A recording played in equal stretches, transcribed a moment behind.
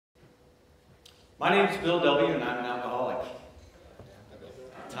My name is Bill W. and I'm an alcoholic.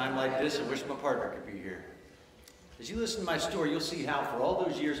 At a time like this, I wish my partner could be here. As you listen to my story, you'll see how for all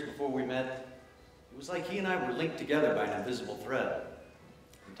those years before we met, it was like he and I were linked together by an invisible thread.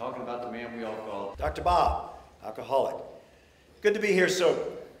 I'm talking about the man we all call Dr. Bob, alcoholic. Good to be here sober.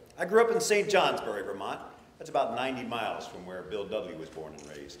 I grew up in St. Johnsbury, Vermont. That's about 90 miles from where Bill W. was born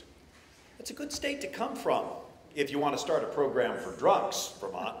and raised. It's a good state to come from if you want to start a program for drunks,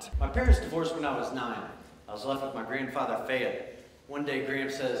 Vermont. My parents divorced when I was 9. I was left with my grandfather, Fayette. One day,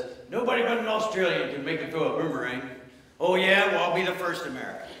 Gramps says, "Nobody but an Australian can make it throw a boomerang." "Oh yeah, well, I'll be the first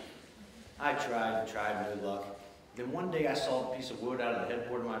American." I tried and tried, no luck. Then one day I saw a piece of wood out of the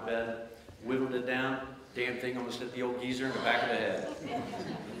headboard of my bed, whittled it down, damn thing almost hit the old geezer in the back of the head.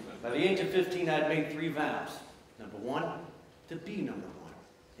 By the age of 15, I'd made 3 vows. Number 1, to be number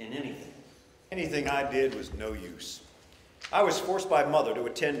 1 in anything. Anything I did was no use. I was forced by mother to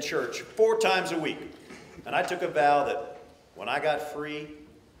attend church 4 times a week, and I took a vow that when I got free,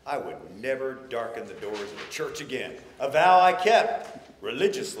 I would never darken the doors of the church again. A vow I kept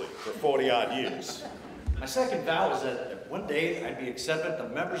religiously for 40-odd years. My second vow was that one day I'd be accepted at the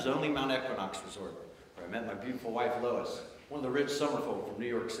members-only Mount Equinox Resort, where I met my beautiful wife, Lois, one of the rich summer folk from New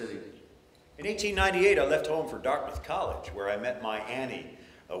York City. In 1898, I left home for Dartmouth College, where I met my Annie,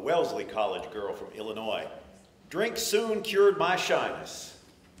 a Wellesley College girl from Illinois. Drink soon cured my shyness.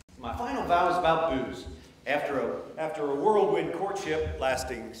 My final vow is about booze. After a whirlwind courtship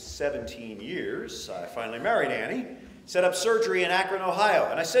lasting 17 years, I finally married Annie, set up surgery in Akron, Ohio,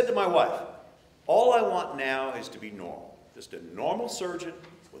 and I said to my wife, all I want now is to be normal. Just a normal surgeon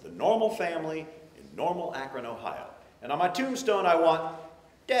with a normal family in normal Akron, Ohio. And on my tombstone, I want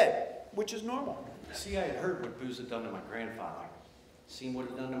dead, which is normal. See, I had heard what booze had done to my grandfather, seen what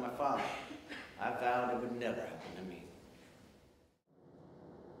it had done to my father. I vowed it would never happen to me.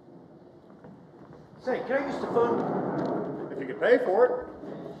 Say, can I use the phone? If you can pay for it.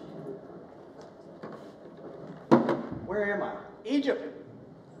 Where am I? Egypt.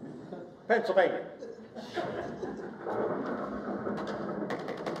 Pennsylvania.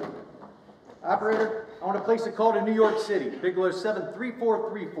 Operator, I want to place a call to New York City, Bigelow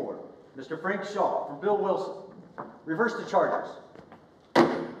 73434. Mr. Frank Shaw from Bill Wilson. Reverse the charges.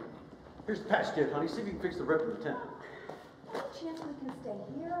 Here's the patch kit, honey. See if you can fix the rip in the tent. Chance we can stay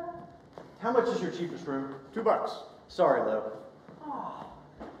here? How much is your cheapest room? $2. Sorry, Lo. Oh,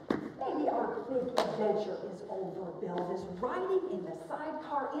 maybe our big adventure is over, Bill. This riding in the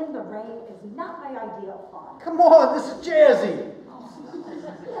sidecar in the rain is not my idea of fun. Come on, this is jazzy.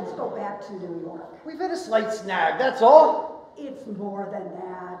 Let's go back to New York. We've had a slight snag, that's all. It's more than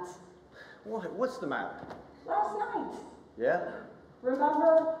that. What's the matter? Last night, Yeah?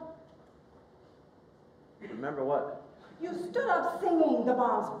 remember? Remember what? You stood up singing, the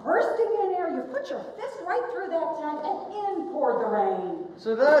bombs bursting in air, you put your fist right through that tent and in poured the rain.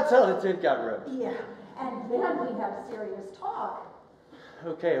 So that's how the tent got ripped. Yeah, and then we had serious talk.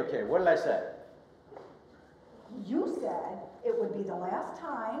 Okay, what did I say? You said it would be the last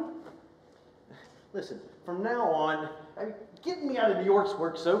time. Listen, from now on, getting me out of New York's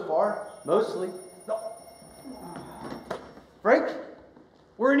worked so far, mostly. No. Frank,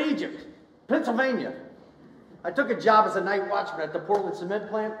 we're in Egypt, Pennsylvania. I took a job as a night watchman at the Portland cement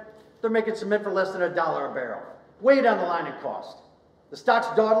plant. They're making cement for less than $1 a barrel. Way down the line in cost. The stock's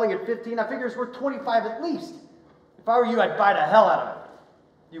dawdling at 15. I figure it's worth 25 at least. If I were you, I'd buy the hell out of it.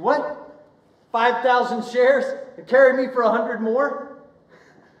 You what? 5,000 shares and carry me for 100 more?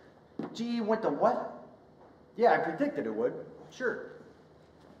 GE went to what? Yeah, I predicted it would. Sure.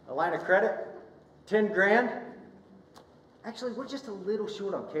 A line of credit? 10 grand? Actually, we're just a little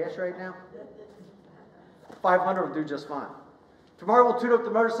short on cash right now. 500 will do just fine. Tomorrow we'll toot up the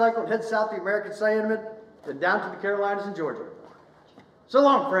motorcycle and head south the American Sentiment, then down to the Carolinas and Georgia. So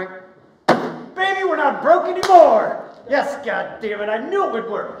long, Frank. Baby, we're not broke anymore! Yes, goddammit, I knew it would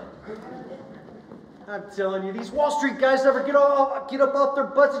work. I'm telling you, these Wall Street guys never get up off their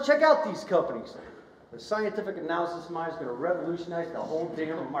butts and check out these companies. The scientific analysis of mine is going to revolutionize the whole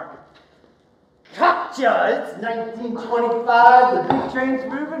damn market. Gotcha! It's 1925, the big train's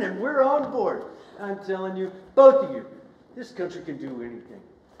moving, and we're on board. I'm telling you, both of you, this country can do anything.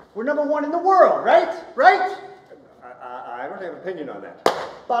 We're #1 in the world, right? Right? I don't have an opinion on that.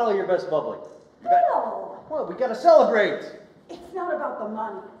 Bottle your best bubbly. Bill! Well, we gotta celebrate. It's not about the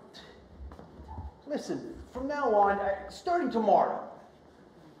money. Listen, from now on, starting tomorrow,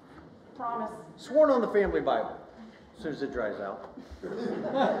 Promise. sworn on the family Bible, as soon as it dries out.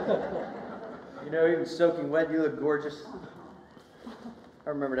 You know, even soaking wet, you look gorgeous. I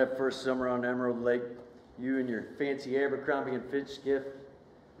remember that first summer on Emerald Lake, you and your fancy Abercrombie and Fitch skiff.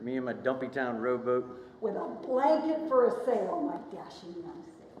 Me and my dumpy town rowboat. With a blanket for a sail, my dashing young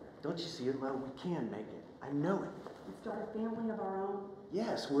sailor. Don't you see it, Lo? We can make it. I know it. And start a family of our own.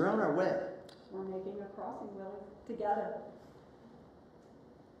 Yes, we're on our way. We're making a crossing, Willie, together.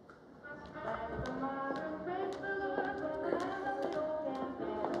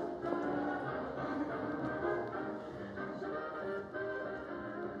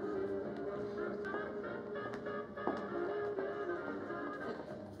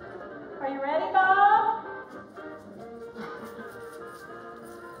 Are you ready, Bob?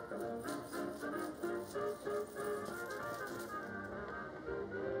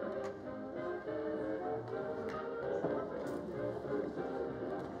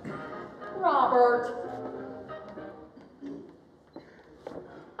 Robert.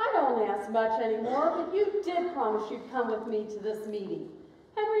 I don't ask much anymore, but you did promise you'd come with me to this meeting.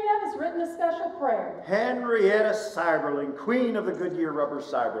 Henriette has written a special prayer. Henrietta Cyberling, queen of the Goodyear rubber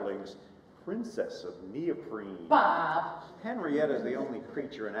cyberlings, princess of neoprene. Bob. Henrietta is the only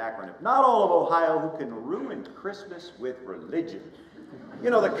creature in Akron, if not all of Ohio, who can ruin Christmas with religion. You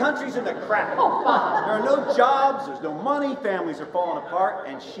know, the country's in the crap. Oh, Bob. There are no jobs, there's no money, families are falling apart,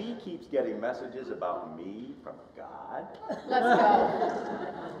 and she keeps getting messages about me from God. Let's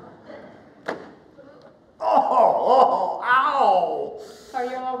go. Oh, ow! Are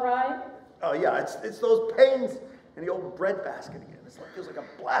you all right? Oh yeah, it's those pains in the old bread basket again. It feels like a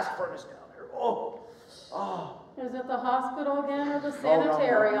blast furnace down there. Oh. Is it the hospital again or the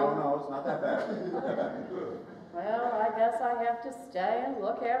sanitarium? No, it's not that bad. Not that bad. Well, I guess I have to stay and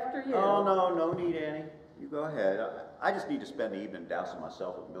look after you. Oh, no need, Annie. You go ahead. I just need to spend the evening dousing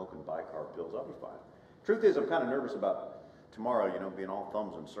myself with milk and bicarb pills. I'll be fine. Truth is, I'm kind of nervous about tomorrow, being all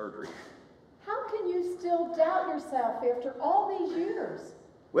thumbs and surgery. How can you still doubt yourself after all these years?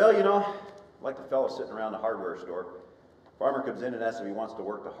 Well, like the fellow sitting around the hardware store. Farmer comes in and asks if he wants to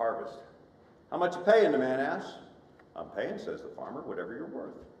work the harvest. How much you paying, the man asks. I'm paying, says the farmer, whatever you're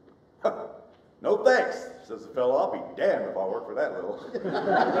worth. No thanks, says the fellow. I'll be damned if I work for that little.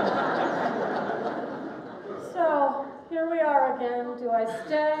 So, here we are again. Do I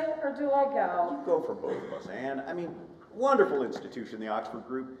stay or do I go? You go for both of us, Ann. I mean, wonderful institution, the Oxford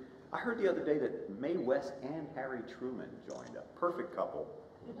Group. I heard the other day that Mae West and Harry Truman joined up. Perfect couple.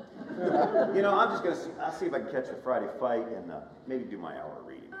 I'm just going to I'll see if I can catch the Friday fight and maybe do my hour of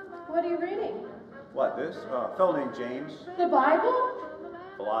reading. What are you reading? What, this? A fellow named James. The Bible?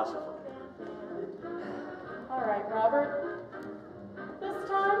 Philosopher. All right, Robert. This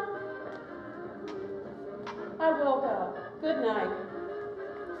time, I will go. Good night.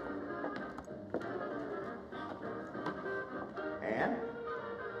 Ann?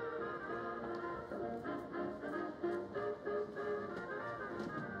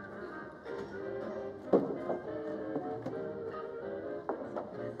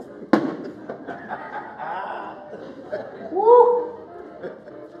 Woo!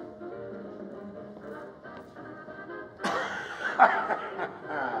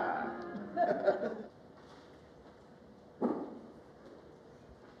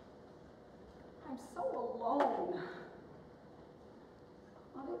 I'm so alone.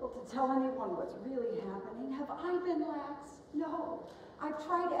 Unable to tell anyone what's really happening. Have I been lax? No. I've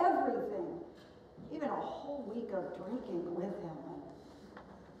tried everything. Even a whole week of drinking with him.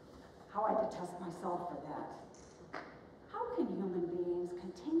 How I detest myself for that. How can human beings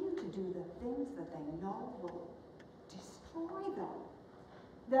continue to do the things that they know will destroy them?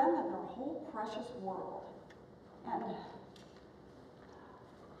 Them and their whole precious world. And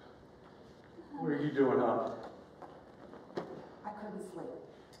What are you doing up? I couldn't sleep.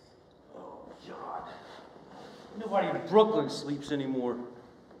 Oh, God. Nobody in Brooklyn sleeps anymore.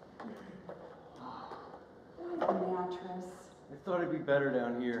 My mattress, I thought it'd be better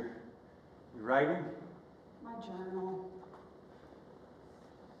down here. You writing? my journal.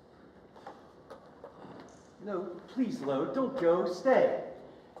 No, please, Lo, don't go. Stay.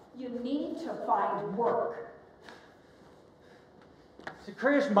 You need to find work. Is the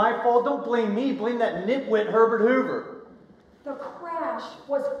crash my fault? Don't blame me. Blame that nitwit Herbert Hoover. The crash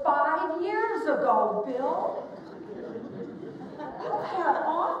was 5 years ago, Bill. You've had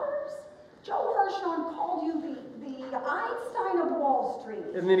offers. Joe Hirshhorn called you the Einstein of Wall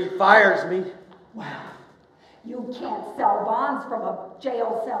Street. And then he fires me. Well, you can't sell bonds from a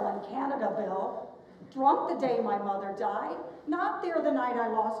jail cell in Canada, Bill. Drunk the day my mother died, not there the night I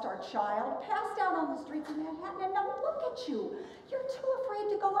lost our child, passed out on the streets of Manhattan, and now look at you. You're too afraid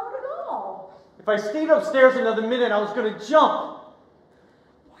to go out at all. If I stayed upstairs another minute, I was going to jump.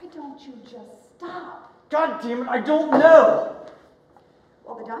 Why don't you just stop? God damn it, I don't know.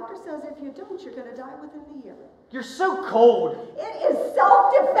 Well, the doctor says if you don't, you're going to die within the year. You're so cold. It is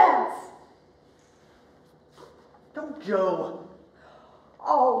self-defense. Don't go.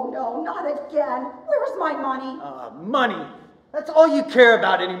 Oh, no, not again. Where's my money? Money. That's all you care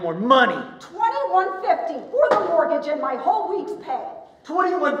about anymore, money. $21.50 for the mortgage and my whole week's pay.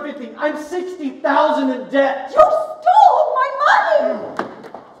 $21.50. I'm $60,000 in debt. You stole my money!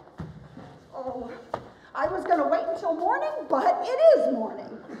 Oh, I was going to wait until morning, but it is morning.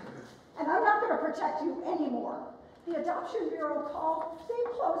 And I'm not going to protect you anymore. The adoption bureau called. They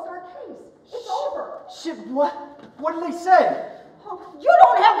closed our case. It's over. Shit, what? What did they say? Oh, you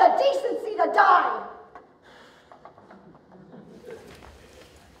don't have the decency to die.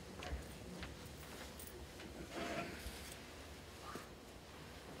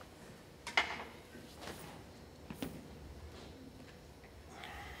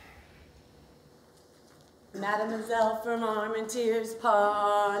 Mademoiselle from Armentières,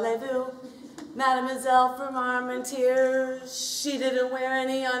 parlez-vous? Mademoiselle from Armentières, she didn't wear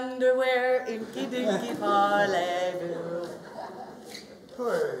any underwear, inky dinky, parlez-vous?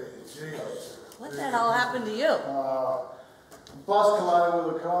 Hey, jeez. What the hell happened to you? Bus collided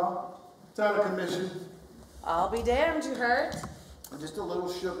with a car. It's out of commission. I'll be damned, you hurt. I'm just a little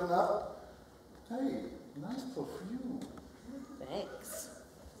shooken up. Hey, nice perfume. Thanks.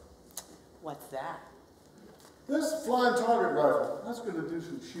 What's that? This flying target rifle, that's gonna do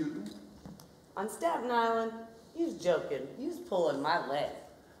some shooting. On Staten Island? You's joking. You's pulling my leg.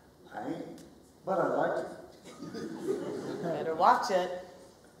 I ain't, but I like it. Better watch it.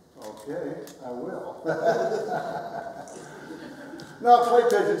 Okay, I will. No, Clay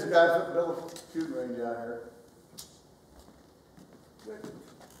Pigeon's the guy who built a shooting range out here.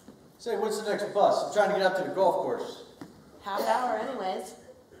 Say, what's the next bus? I'm trying to get out to the golf course. Half hour anyways.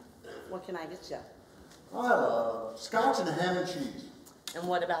 What can I get you? I'll have a scotch and a ham and cheese. And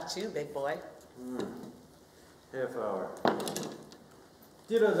what about you, big boy? Half hour.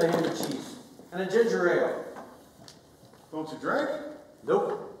 Ditto the ham and cheese. And a ginger ale. Don't you drink?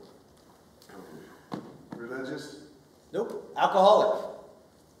 Nope. Religious? Nope. Alcoholic.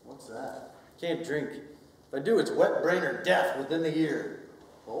 What's that? Can't drink. If I do, it's wet brain or death within the year.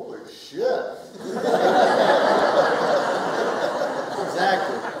 Holy shit.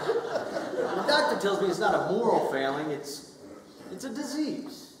 Exactly. The doctor tells me it's not a moral failing, it's a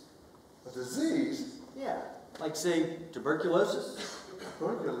disease. A disease? Yeah. Like, say, tuberculosis.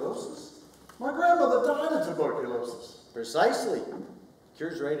 Tuberculosis? My grandmother died of tuberculosis. Precisely.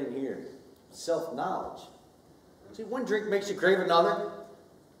 Cure's right in here. Self-knowledge. See, one drink makes you crave another,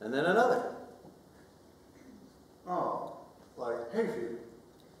 and then another. Oh, like hay fever.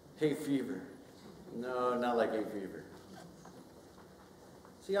 Hay fever. No, not like hay fever.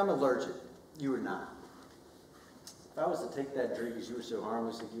 See, I'm allergic. You are not. If I was to take that drink as you were so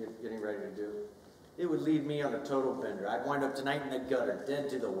harmlessly getting ready to do, it would lead me on a total bender. I'd wind up tonight in the gutter, dead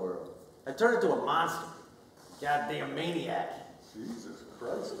to the world. I'd turn into a monster. Goddamn maniac. Jesus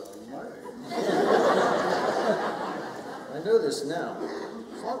Christ almighty. I know this now.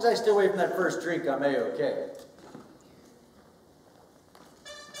 As long as I stay away from that first drink, I'm A-okay.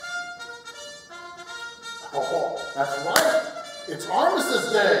 Oh, that's right. It's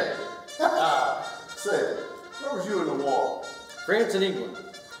Armistice Day. Say, where was you in the war? France and England.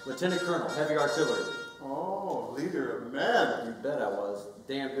 Lieutenant Colonel, heavy artillery. Oh, leader of men. You bet I was.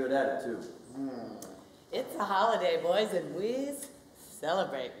 Damn good at it, too. It's a holiday, boys, and we's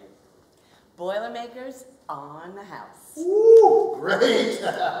celebrating. Boilermakers on the house. Woo, great.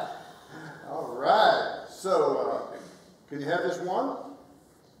 All right. So, can you have this one?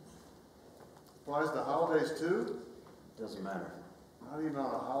 Applies to holidays too? Doesn't matter. Not even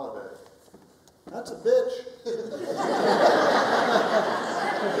on a holiday. That's a bitch.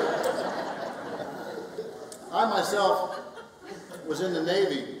 I myself was in the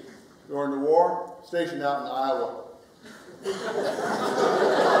Navy during the war, stationed out in Iowa. You're going to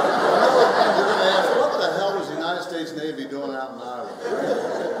ask, what the hell was the United States Navy doing out in Iowa?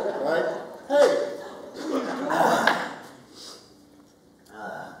 Right? Hey!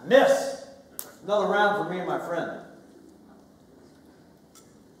 Miss! Another round for me and my friend.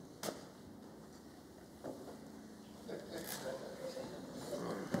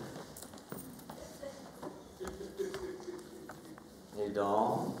 Hey,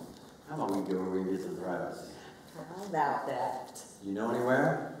 doll. How about we go where we can get some privacy? How about that? You know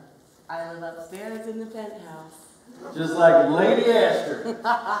anywhere? I live upstairs in the penthouse. Just like Lady Astor.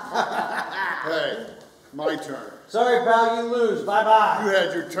 Hey, my turn. Sorry, pal, you lose. Bye-bye. You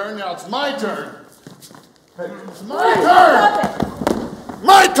had your turn, now it's my turn. Hey, it's my turn!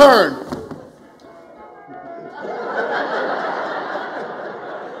 My turn!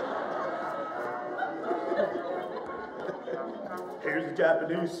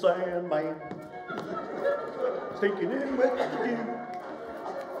 Japanese Sandman, sneaking in with you.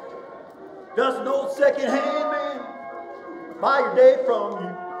 Just an old second-hand man, buy your day from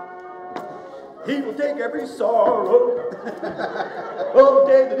you. He will take every sorrow of the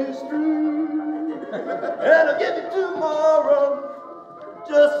day that is through, and I'll give you tomorrow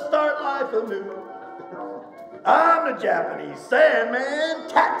just to start life anew. I'm the Japanese Sandman,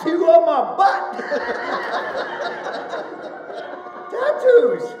 tattoo on my butt.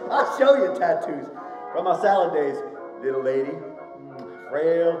 Tattoos. I'll show you tattoos from my salad days, little lady.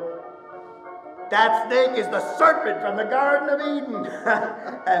 Frail. That snake is the serpent from the Garden of Eden.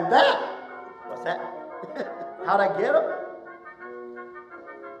 And that, what's that? How'd I get him?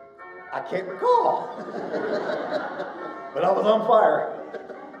 I can't recall. But I was on fire.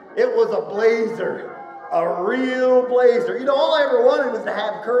 It was a blazer. A real blazer. You know, all I ever wanted was to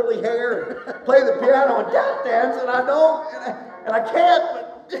have curly hair and play the piano and tap dance, and I don't, and I can't, but...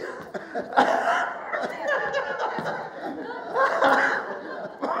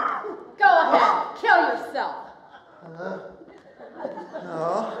 Go ahead, kill yourself.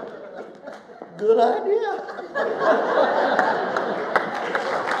 No. Good idea.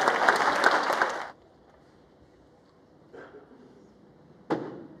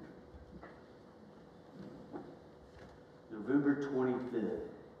 November 25th,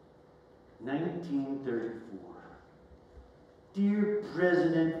 1934. Dear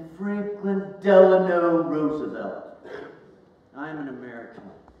President Franklin Delano Roosevelt, I am an American,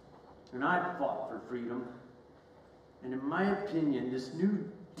 and I fought for freedom. And in my opinion, this New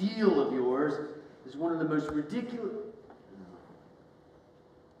Deal of yours is one of the most ridiculous,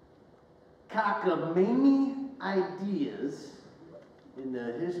 cockamamie ideas in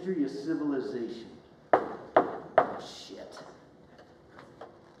the history of civilization. Shit.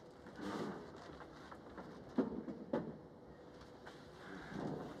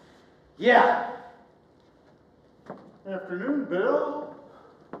 Yeah. Afternoon, Bill.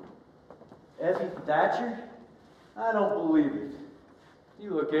 Effie Thatcher? I don't believe it.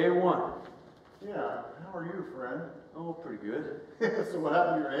 You look A1. Yeah, how are you, friend? Oh, pretty good. So what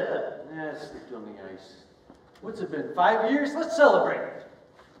happened to your head? Yeah, it slipped on the ice. What's it been, 5 years? Let's celebrate.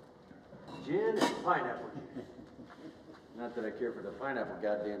 Gin and pineapple juice. Not that I care for the pineapple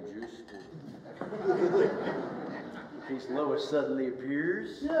goddamn juice. In case Lois suddenly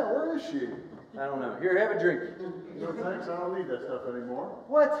appears. Yeah, where is she? I don't know. Here, have a drink. No thanks, I don't need that stuff anymore.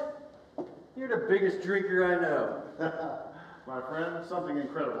 What? You're the biggest drinker I know. My friend, something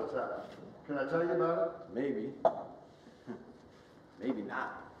incredible has happened. Can I tell you about it? Maybe. Maybe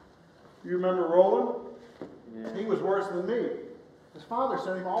not. You remember Roland? Yeah. He was worse than me. His father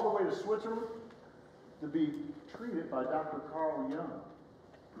sent him all the way to Switzerland to be treated by Dr. Carl Jung.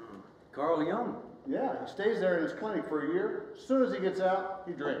 Carl Jung? Yeah, he stays there in his clinic for a year. As soon as he gets out,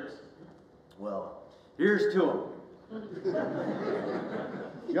 he drinks. Well, here's to him.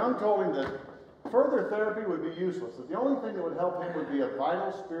 Jung told him that further therapy would be useless, that the only thing that would help him would be a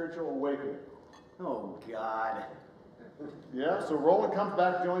vital spiritual awakening. Oh, God. Yeah, so Roland comes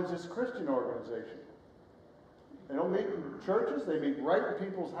back, joins this Christian organization. They don't meet in churches, they meet right in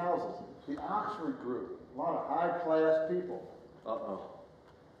people's houses. The Oxford group, a lot of high-class people. Uh-oh.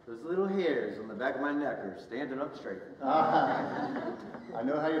 Those little hairs on the back of my neck are standing up straight. I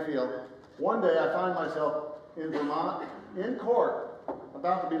know how you feel. One day I find myself in Vermont, in court,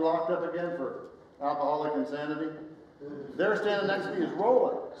 about to be locked up again for alcoholic insanity. There standing next to me is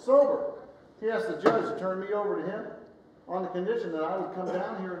Roland, sober. He asked the judge to turn me over to him on the condition that I would come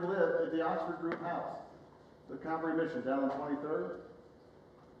down here and live at the Oxford Group house, the Compre Mission down on 23rd.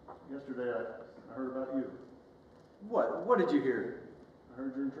 Yesterday I heard about you. What? What did you hear? I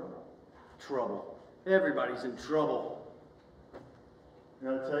heard you're in trouble. Trouble. Everybody's in trouble. I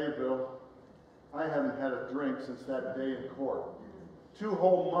gotta tell you, Bill, I haven't had a drink since that day in court. 2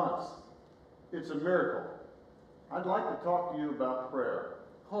 whole months. It's a miracle. I'd like to talk to you about prayer.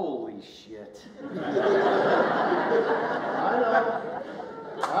 Holy shit. I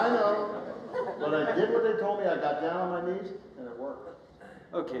know. But I did what they told me. I got down on my knees, and it worked.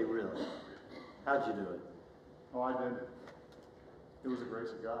 Okay, really? How'd you do it? Oh, I did. It was the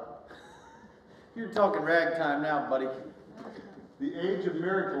grace of God. You're talking ragtime now, buddy. The age of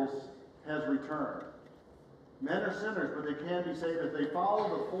miracles has returned. Men are sinners, but they can be saved if they follow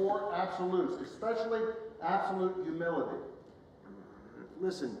the 4 absolutes, especially absolute humility.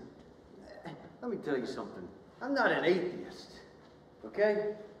 Listen, let me tell you something. I'm not an atheist,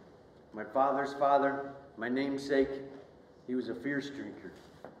 okay? My father's father, my namesake, he was a fierce drinker.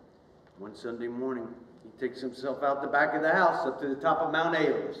 One Sunday morning, he takes himself out the back of the house up to the top of Mount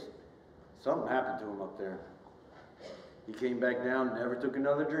Aylers. Something happened to him up there. He came back down and never took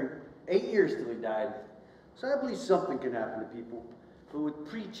another drink. 8 years till he died. So I believe something can happen to people. But with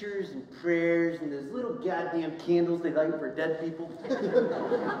preachers and prayers and those little goddamn candles they light for dead people. So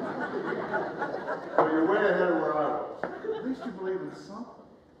you're way ahead of where I was. At least you believe in something.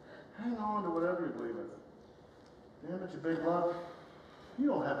 Hang on to whatever you believe in. Damn it, you big love. You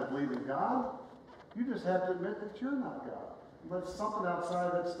don't have to believe in God. You just have to admit that you're not God. Let something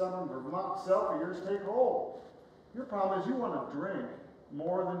outside that stubborn Vermont self of yours take hold. Your problem is you want to drink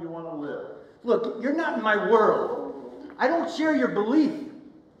more than you want to live. Look, you're not in my world. I don't share your belief.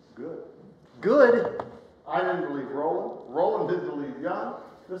 Good. Good? I didn't believe Roland. Roland didn't believe Young.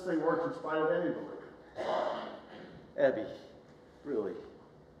 This thing works in spite of any belief. Abby, really.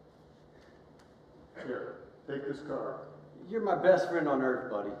 Here, take this card. You're my best friend on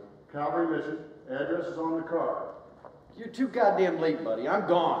earth, buddy. Calvary Mission. Address is on the card. You're too goddamn late, buddy. I'm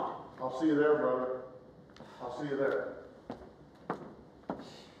gone. I'll see you there, brother. I'll see you there.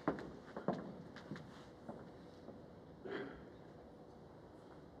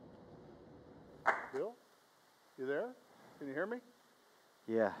 Bill? You there? Can you hear me?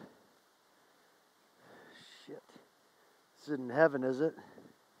 Yeah. Shit. This isn't heaven, is it?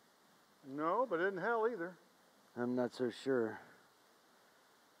 No, but it isn't hell either. I'm not so sure.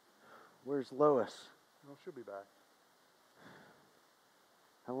 Where's Lois? No, she'll be back.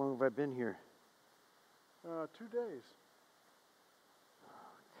 How long have I been here? 2 days.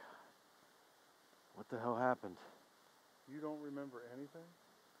 What the hell happened? You don't remember anything?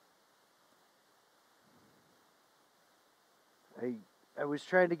 I was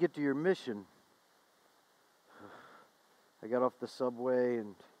trying to get to your mission. I got off the subway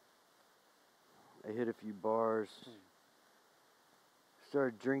and I hit a few bars.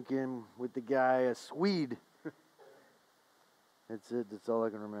 Started drinking with the guy, a Swede. That's it. That's all I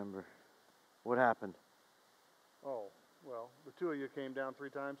can remember. What happened? Oh, well, the two of you came down 3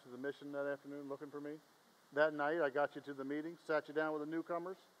 times to the mission that afternoon looking for me. That night, I got you to the meeting, sat you down with the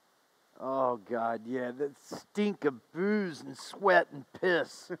newcomers. Oh, God, yeah. That stink of booze and sweat and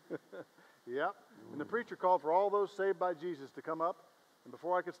piss. Yep. And the preacher called for all those saved by Jesus to come up. And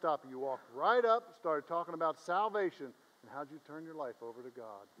before I could stop you, you walked right up, started talking about salvation and how'd you turn your life over to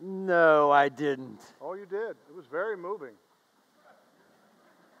God. No, I didn't. Oh, you did. It was very moving.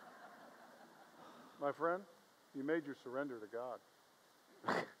 My friend, you made your surrender to God.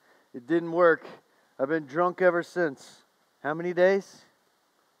 It didn't work. I've been drunk ever since. How many days?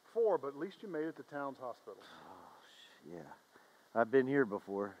 4, but at least you made it to town's hospital. Oh, yeah. I've been here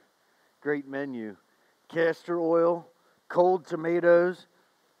before. Great menu. Castor oil, cold tomatoes,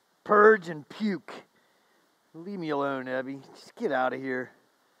 purge and puke. Leave me alone, Abby. Just get out of here.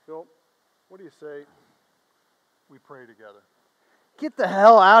 Phil, what do you say we pray together? Get the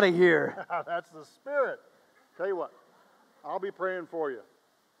hell out of here. That's the spirit. Tell you what, I'll be praying for you.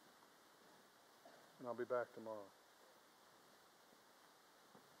 And I'll be back tomorrow.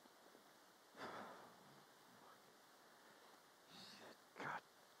 God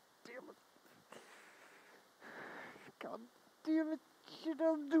damn it. God damn it. You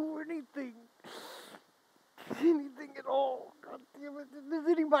don't do anything. Anything at all. God damn it. If there's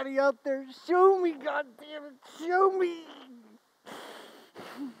anybody out there, show me, God damn it. Show me.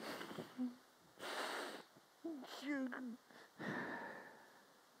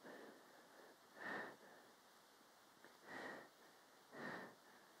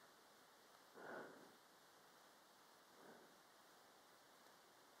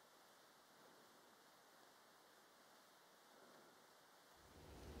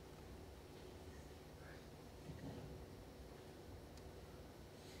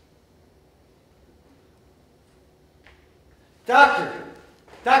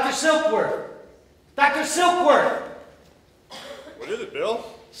 Dr. Silkworth! Dr. Silkworth! What is it, Bill?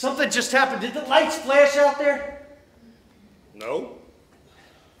 Something just happened. Did the lights flash out there? No.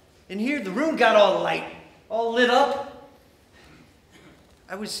 In here, the room got all light, all lit up.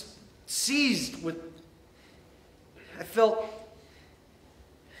 I was seized with... I felt...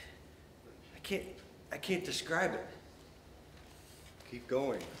 I can't describe it. Keep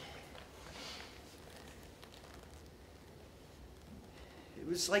going. It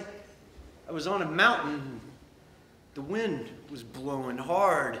was like I was on a mountain. The wind was blowing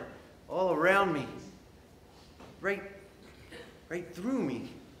hard all around me, right through me.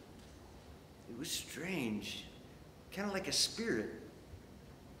 It was strange, kind of like a spirit,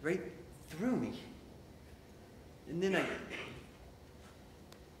 right through me. And then I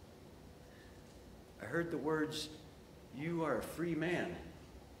heard the words, "You are a free man."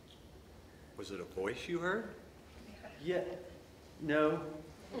 Was it a voice you heard? Yeah, no,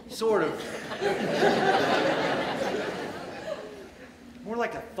 sort of. More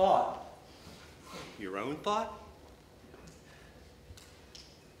like a thought. Your own thought?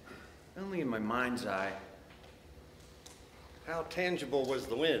 Only in my mind's eye. How tangible was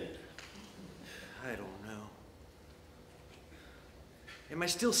the wind? I don't know. Am I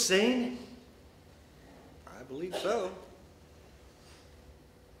still sane? I believe so.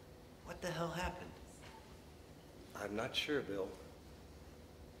 What the hell happened? I'm not sure, Bill.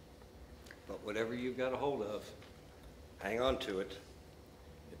 But whatever you've got a hold of, hang on to it.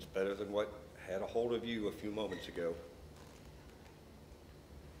 It's better than what had a hold of you a few moments ago.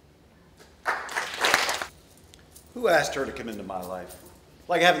 Who asked her to come into my life?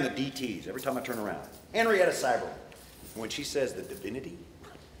 Like having the DTs every time I turn around. Henrietta Cyberman. When she says the divinity,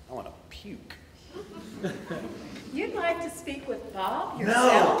 I want to puke. You'd like to speak with Bob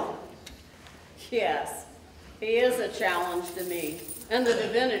yourself? No! Yes, he is a challenge to me, and the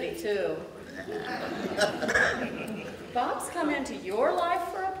divinity too. Bob's come into your life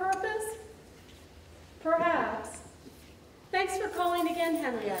for a purpose? Perhaps. Thanks for calling again,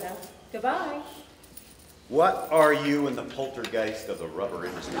 Henrietta. Goodbye. What are you and the poltergeist of the rubber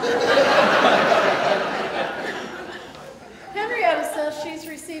industry? Henrietta says she's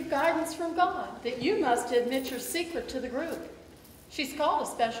received guidance from God, that you must admit your secret to the group. She's called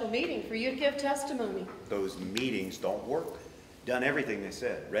a special meeting for you to give testimony. Those meetings don't work. Done everything they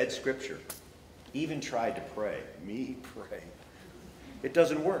said. Read scripture. Even tried to pray. Me pray. It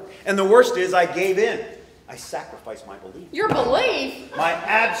doesn't work. And the worst is I gave in. I sacrificed my belief. Your belief? My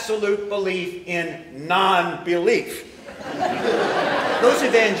absolute belief in non-belief. Those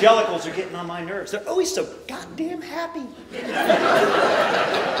evangelicals are getting on my nerves. They're always so goddamn happy.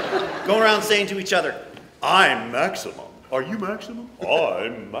 Going around saying to each other, I'm maximum. Are you maximum?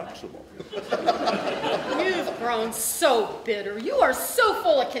 I'm maximum. You've grown so bitter. You are so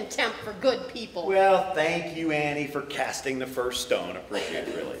full of contempt for good people. Well, thank you, Annie, for casting the first stone. Appreciate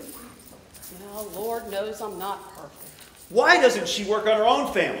it, really. Well, Lord knows I'm not perfect. Why doesn't she work on her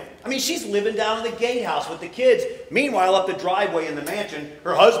own family? I mean, she's living down in the gatehouse with the kids. Meanwhile, up the driveway in the mansion,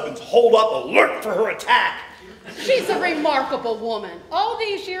 her husband's holed up alert for her attack. She's a remarkable woman. All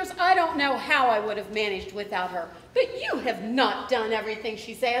these years, I don't know how I would have managed without her. But you have not done everything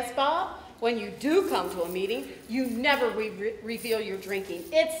she's asked, Bob. When you do come to a meeting, you never reveal your drinking.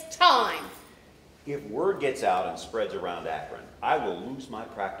 It's time. If word gets out and spreads around Akron, I will lose my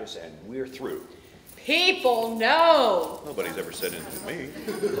practice and we're through. People know. Nobody's ever said anything to me.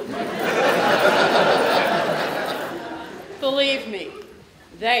 Believe me,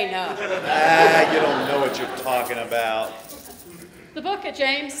 they know. You don't know what you're talking about. The book of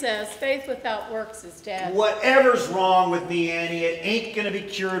James says, faith without works is dead. Whatever's wrong with me, Annie, it ain't gonna be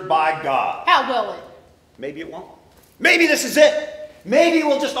cured by God. How will it? Maybe it won't. Maybe this is it. Maybe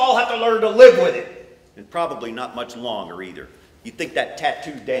we'll just all have to learn to live with it. And probably not much longer either. You think that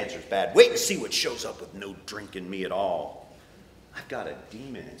tattooed dancer's bad? Wait and see what shows up with no drink in me at all. I've got a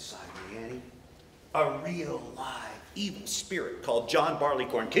demon inside me, Annie. A real, live, evil spirit called John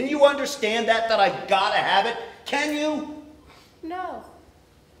Barleycorn. Can you understand that I gotta have it? Can you? No,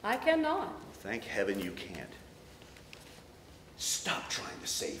 I cannot. Thank heaven you can't. Stop trying to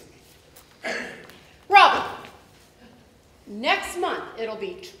save me. Robin, next month it'll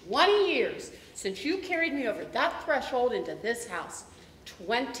be 20 years since you carried me over that threshold into this house.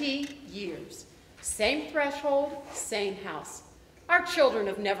 20 years. Same threshold, same house. Our children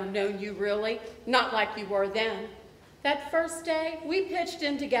have never known you really, not like you were then. That first day, we pitched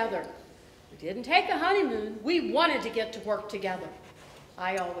in together. We didn't take a honeymoon. We wanted to get to work together.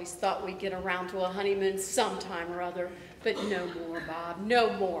 I always thought we'd get around to a honeymoon sometime or other, but no more, Bob,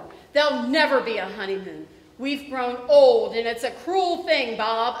 no more. There'll never be a honeymoon. We've grown old, and it's a cruel thing,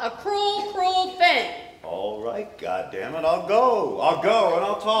 Bob, a cruel, cruel thing. All right, goddammit, I'll go. I'll go and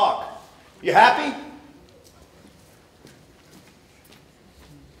I'll talk. You happy?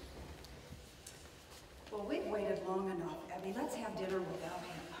 Well, we've waited long enough, Abby. Let's have dinner without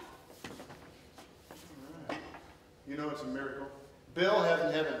him. All right. You know it's a miracle. Bill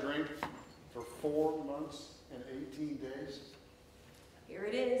hasn't had a drink for 4 months and 18 days. Here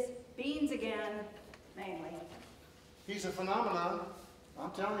it is. Beans again, mainly. He's a phenomenon.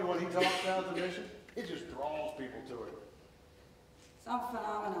 I'm telling you, when he talks about the mission, it just draws people to it. Some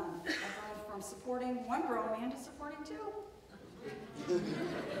phenomenon. I've gone from supporting one grown man to supporting two.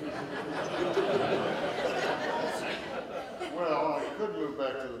 Well, I could move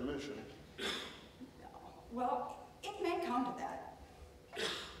back to the mission. Well, it may come to that.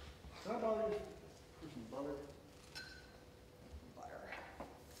 Can I bother you for some butter? Butter.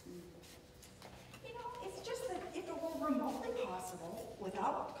 You know, it's just that if it were remotely possible,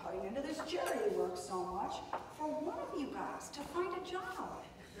 without cutting into this charity work so much, for one of you guys to find a job.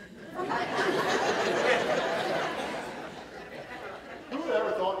 Who would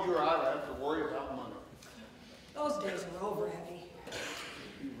ever thought you or I would have to worry about money? Those days are over, Abby.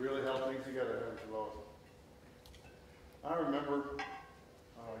 You really held things together, haven't you, Lois? I remember,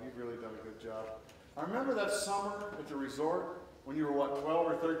 you've really done a good job. I remember that summer at the resort when you were, what, 12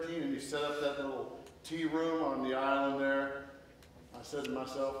 or 13, and you set up that little tea room on the island there. I said to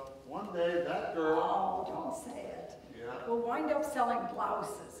myself, one day that girl... Oh, don't say it. Yeah. We'll wind up selling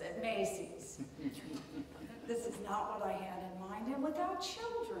blouses at Macy's. This is not what I had in mind, and without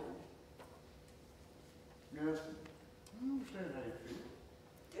children. Yes, I understand how you feel.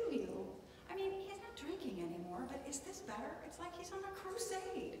 Do you? I mean, he's not drinking anymore, but is this better? It's like he's on a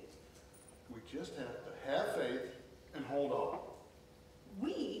crusade. We just have to have faith and hold on.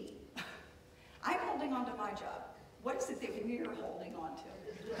 We? I'm holding on to my job. What is it that you're holding on to?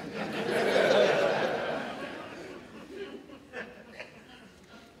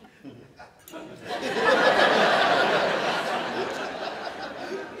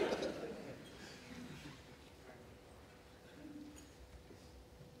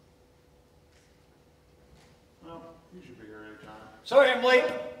 Well, you should be here anytime. Sorry I'm late.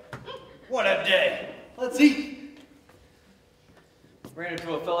 What a day. Let's eat. Ran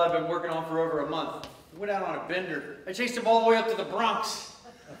into a fella I've been working on for over a month. Went out on a bender. I chased him all the way up to the Bronx.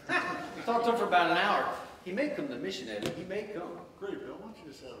 Talked to him for about an hour. He may come to Mission, Eddie. He may come. Great, Bill. Why don't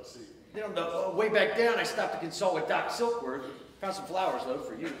you just have a seat? Then on the way back down, I stopped to consult with Doc Silkworth. Found some flowers, though,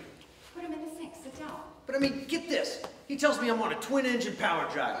 for you. Put him in the sink. Sit down. But I mean, get this. He tells me I'm on a twin-engine power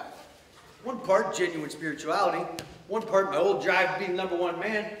drive. One part genuine spirituality, one part my old drive being #1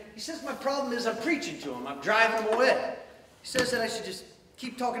 man. He says my problem is I'm preaching to him. I'm driving him away. He says that I should just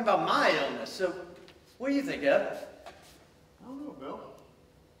keep talking about my illness. So, what do you think, Eb? I don't know, Bill.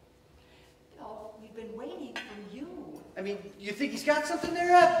 Bill, we've been waiting for you. I mean, you think he's got something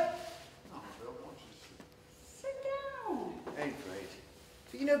there, Eb? Oh, Bill, why don't you just Sit down. Ain't right.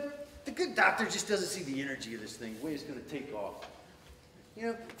 But you know, the good doctor just doesn't see the energy of this thing, the way it's going to take off. You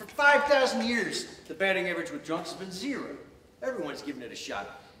know, for 5,000 years, the batting average with drunks has been 0. Everyone's given it a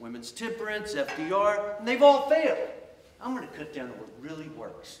shot. Women's temperance, FDR, and they've all failed. I'm going to cut down to what really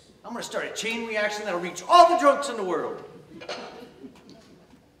works. I'm going to start a chain reaction that'll reach all the drunks in the world.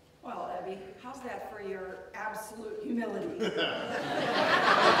 Well, Abby, how's that for your absolute humility? I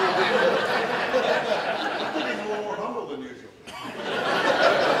think he's a little more humble than usual.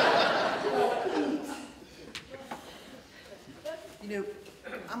 You know,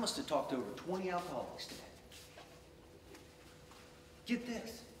 I must have talked to over 20 alcoholics today. Get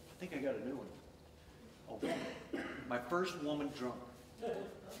this. I think I got a new one. A woman. My first woman drunk.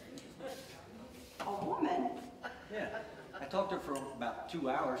 A woman? Yeah. I talked to her for about 2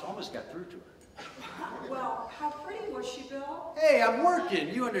 hours. Almost got through to her. Well, how pretty was she, Bill? Hey, I'm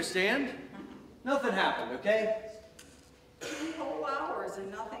working. You understand? Nothing happened, okay? 2 whole hours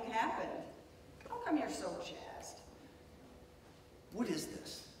and nothing happened. How come you're so jazzed? What is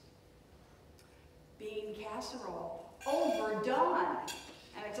this? Bean casserole. Overdone.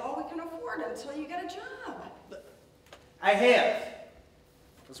 And it's all we can afford until you get a job. I have.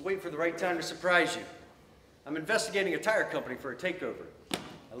 I was waiting for the right time to surprise you. I'm investigating a tire company for a takeover.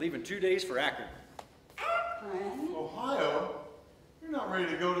 I leave in 2 days for Akron. Akron? Ohio? You're not ready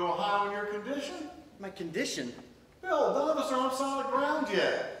to go to Ohio in your condition? My condition? Bill, none of us are on solid ground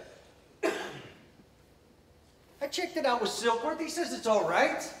yet. I checked it out with Silkworth. He says it's all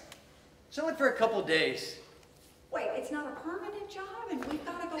right. It's only for a couple days. Wait, it's not a permanent job and we've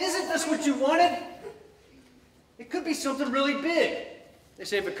got to go... Isn't this what you wanted? It could be something really big. They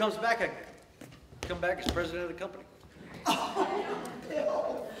say if it comes back, I come back as president of the company. Oh,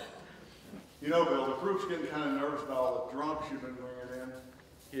 Bill. You know, Bill, the group's getting kind of nervous about all the drunks you've been bringing in.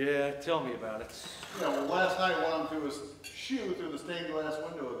 Yeah, tell me about it. Yeah, well, last night one of them threw his shoe through the stained glass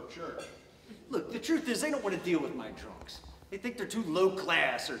window of the church. Look, the truth is they don't want to deal with my drunks. They think they're too low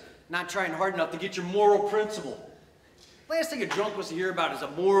class or not trying hard enough to get your moral principle. Last thing a drunk wants to hear about is a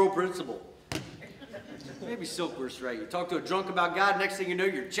moral principle. Maybe Silkworth's right. You talk to a drunk about God, next thing you know,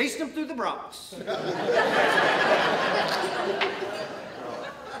 you're chasing him through the Bronx.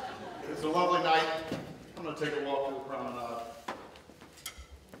 It's a lovely night. I'm going to take a walk to the promenade.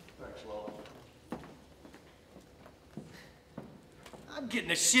 Thanks, Lo. I'm getting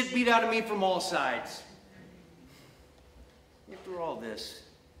the shit beat out of me from all sides. After all this,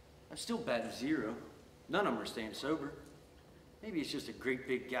 I'm still batting 0. None of them are staying sober. Maybe it's just a great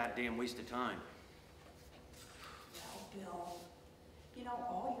big goddamn waste of time. Well, Bill, you know,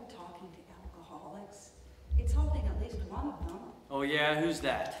 all you're talking to alcoholics, it's holding at least one of them. Oh yeah, who's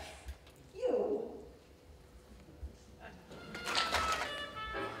that? You.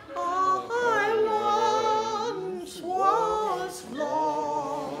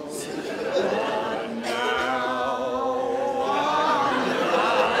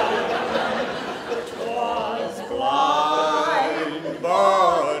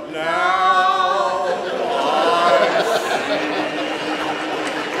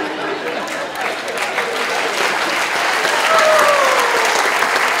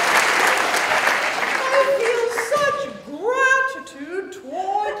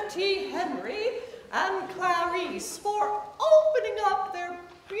 T. Henry and Clarice for opening up their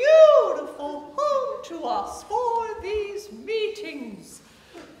beautiful home to us for these meetings.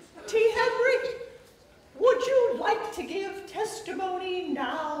 T. Henry, would you like to give testimony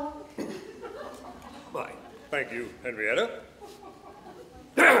now? Why, thank you, Henrietta.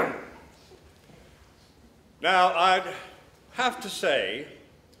 Now, I'd have to say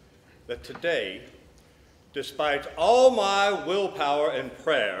that today, despite all my willpower and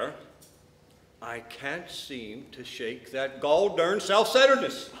prayer, I can't seem to shake that gall-darn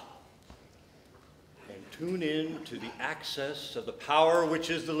self-centeredness and tune in to the access of the power which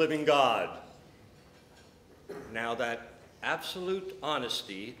is the living God. Now, that absolute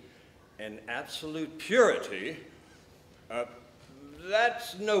honesty and absolute purity,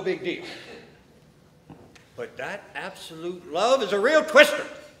 that's no big deal. But that absolute love is a real twister.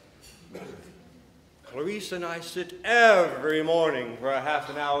 Clarice and I sit every morning for a half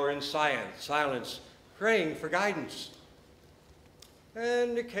an hour in silence, praying for guidance.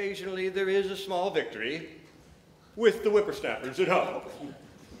 And occasionally there is a small victory with the whippersnappers at home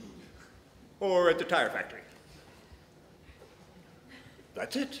or at the tire factory.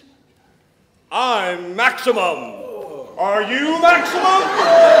 That's it. I'm maximum. Are you maximum?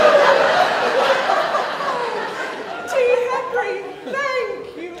 T. Henry,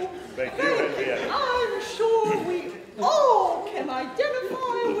 thank you. Thank you, Henrietta. I'm sure we all can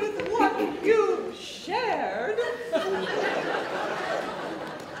identify with what you shared.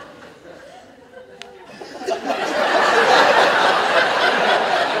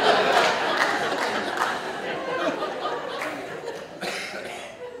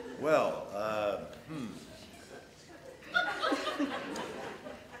 Well,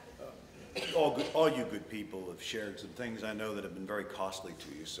 all you good people have shared some things I know that have been very costly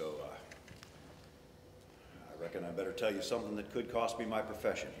to you, so I reckon I better tell you something that could cost me my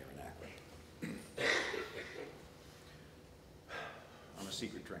profession here in Akron. I'm a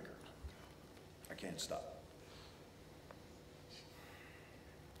secret drinker. I can't stop.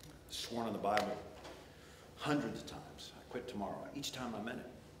 Sworn in the Bible hundreds of times. I quit tomorrow. Each time I'm in it,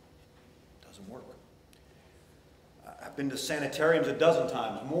 it doesn't work. I've been to sanitariums a dozen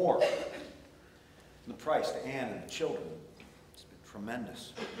times, more. And the price to Anne and the children, it's been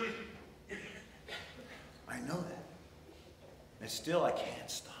tremendous. I know that. And still I can't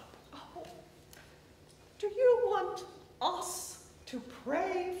stop. Oh, do you want us to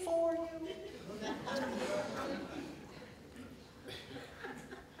pray for you? Yes.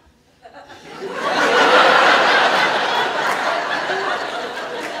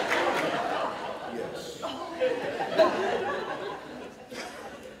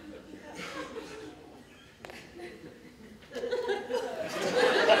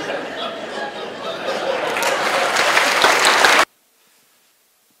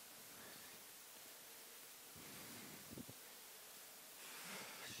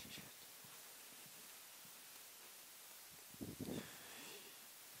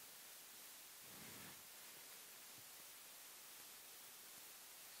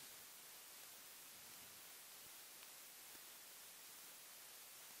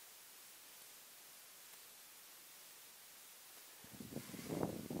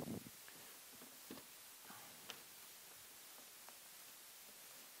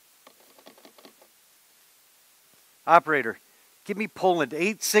 Operator, give me Poland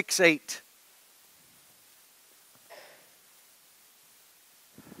 868.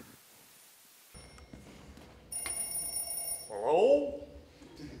 Hello?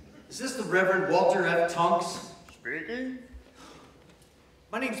 Is this the Reverend Walter F. Tunks? Speaking?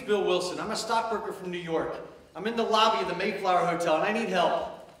 My name's Bill Wilson. I'm a stockbroker from New York. I'm in the lobby of the Mayflower Hotel and I need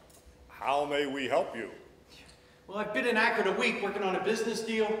help. How may we help you? Well, I've been in Akron a week working on a business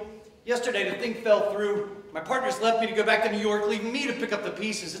deal. Yesterday the thing fell through. My partner's left me to go back to New York, leaving me to pick up the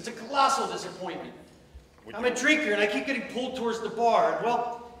pieces. It's a colossal disappointment. I'm a drinker and I keep getting pulled towards the bar. And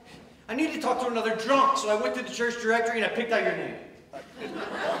well, I need to talk to another drunk, so I went to the church directory and I picked out your name.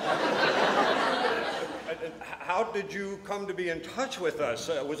 How did you come to be in touch with us?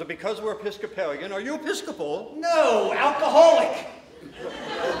 Was it because we're Episcopalian? Are you Episcopal? No, alcoholic.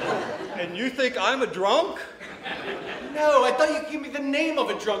 And you think I'm a drunk? No, I thought you could give me the name of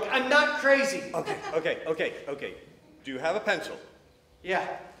a drunk. I'm not crazy. Okay. Do you have a pencil?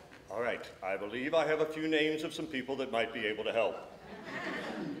 Yeah. All right. I believe I have a few names of some people that might be able to help.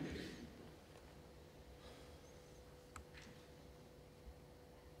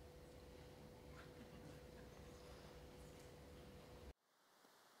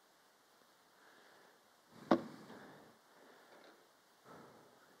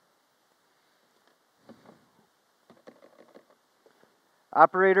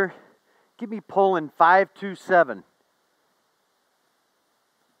 Operator, give me Poland 527.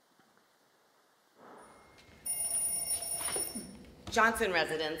 Johnson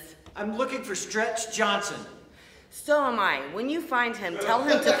residence. I'm looking for Stretch Johnson. So am I. When you find him, tell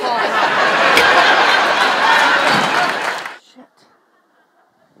him to call him. Shit.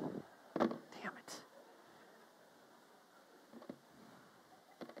 Damn it.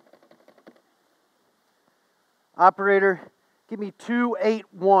 Operator, give me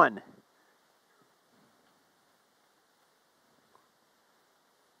 281.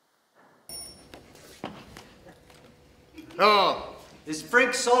 Oh. Is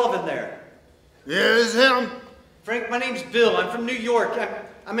Frank Sullivan there? Yeah, it's him. Frank, my name's Bill. I'm from New York.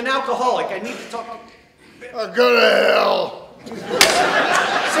 I'm an alcoholic. I need to talk to... Go to hell.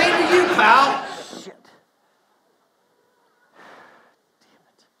 Same to you, pal. Shit. Damn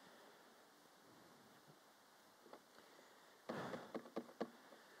it.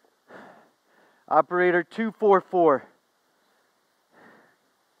 Operator 244.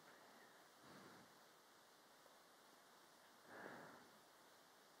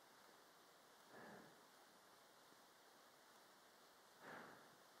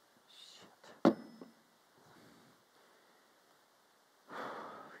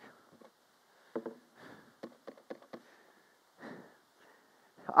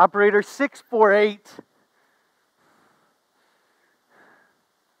 Operator 648.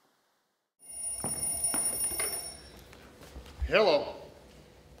 Hello.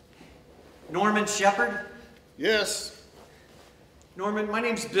 Norman Shepard? Yes. Norman, my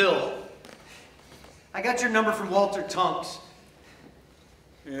name's Bill. I got your number from Walter Tunks.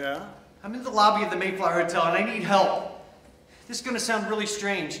 Yeah? I'm in the lobby of the Mayflower Hotel and I need help. This is going to sound really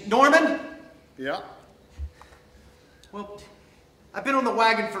strange. Norman? Yeah? Well, I've been on the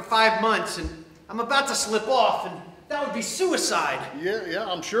wagon for 5 months and I'm about to slip off and that would be suicide. Yeah,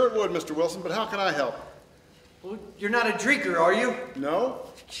 I'm sure it would, Mr. Wilson, but how can I help? Well, you're not a drinker, are you? No?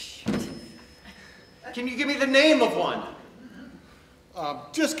 Can you give me the name of one?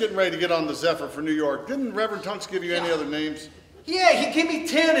 Just getting ready to get on the Zephyr for New York. Didn't Reverend Tunks give you any other names? Yeah, he gave me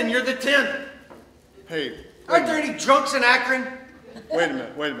 10 and you're the 10th. Hey. Aren't there any drunks in Akron? Wait a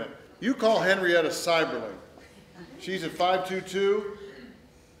minute. You call Henrietta Cyberling. She's at 522.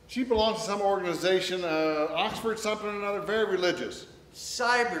 She belongs to some organization, Oxford something or another, very religious.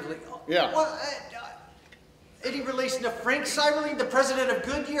 Cyberling? Yeah. Well, any relation to Frank Cyberling, the president of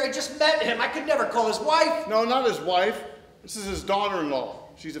Goodyear? I just met him. I could never call his wife. No, not his wife. This is his daughter-in-law.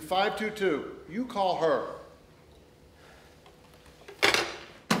 She's at 522. You call her.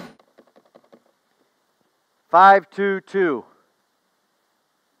 Five, 2-2.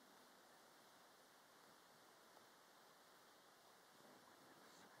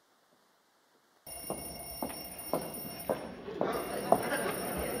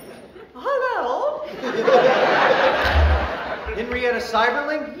 Hello? Henrietta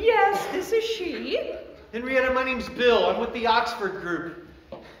Cyberling? Yes, this is she. Henrietta, my name's Bill. I'm with the Oxford group.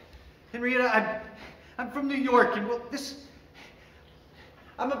 Henrietta, I'm from New York, and well,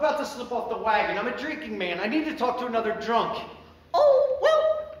 I'm about to slip off the wagon. I'm a drinking man. I need to talk to another drunk. Oh,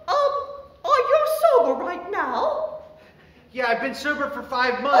 well, are you sober right now? Yeah, I've been sober for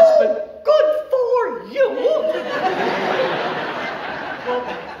 5 months, but... Good for you! Well,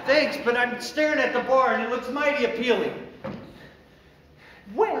 thanks, but I'm staring at the bar and it looks mighty appealing.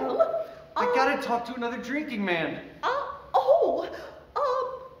 Well, I gotta talk to another drinking man.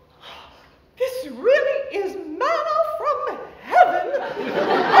 This really is manna from heaven.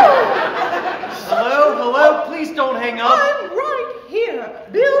 Hello? Please don't hang up. I'm right here,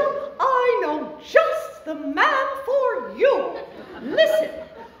 Bill. I know just the man for you. Listen,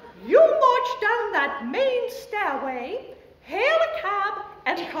 you march down that main stairway, hail a cab,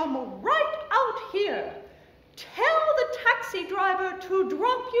 and come right out here. Tell the taxi driver to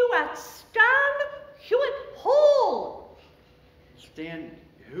drop you at Stan Hewitt Hall. Stan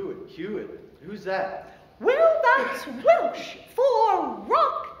Hewitt? Who's that? Well, that's Welsh for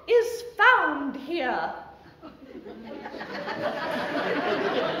rock is found here.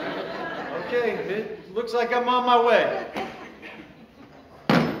 Okay, it looks like I'm on my way.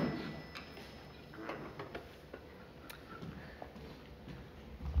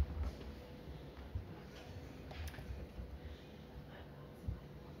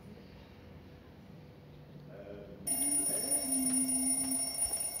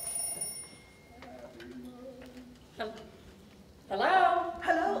 Hello?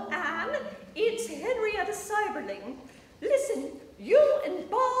 Hello, Anne. It's Henrietta Cyberling. Listen, you and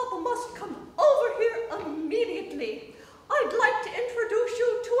Bob must come over here immediately. I'd like to introduce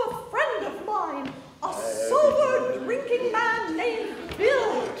you to a friend of mine, a sober drinking man named Bill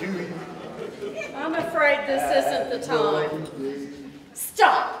afraid this isn't the time.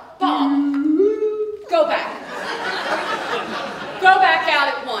 Stop, Bob. Go back. Go back out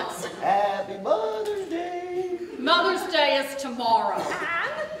at once. Happy Mother's Day. Mother's Day is tomorrow.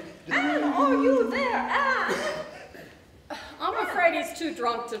 Anne, are you there, Anne? I'm afraid he's too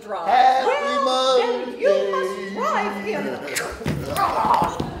drunk to drive. Happy Well, Mother's then you must drive him.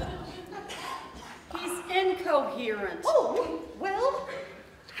 He's incoherent. Oh, well,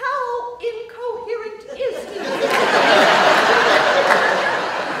 how incoherent is he?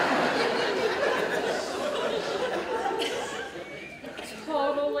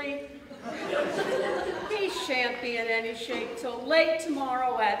 Totally. He shan't be in any shape till late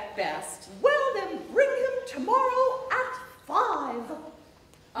tomorrow at best. Well, then bring him tomorrow at 5.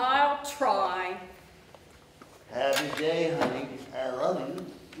 I'll try. Happy day, honey. I love you.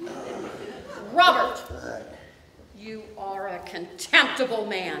 Robert, you are a contemptible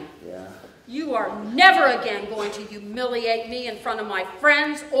man. Yeah. You are never again going to humiliate me in front of my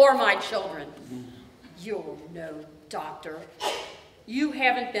friends or my children. You're no doctor. You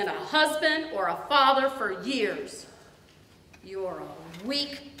haven't been a husband or a father for years. You're a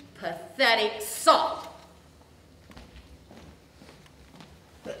weak, pathetic sot.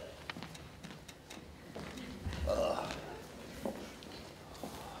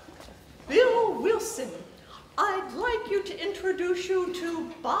 Bill Wilson, I'd like you to introduce you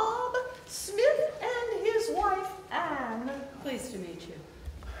to Bob Smith and his wife, Anne. Pleased to meet you.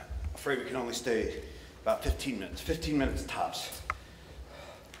 Afraid we can only stay about 15 minutes. 15 minutes tops.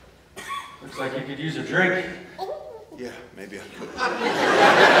 Looks like you could use a drink. Yeah, maybe I could.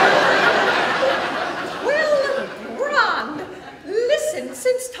 Well, Ron, listen,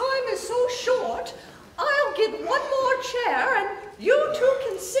 since time is so short, I'll get one more chair and you two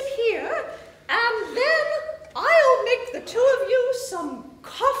can sit here, and then I'll make the two of you some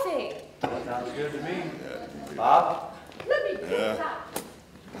coffee. Sounds good to me. Bob? Let me get that.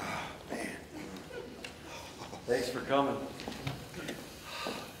 Man. Thanks for coming.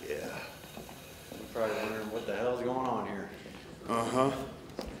 Yeah. Probably wondering what the hell's going on here. Uh-huh.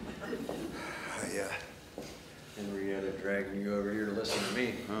 Yeah. Henrietta dragging you over here to listen to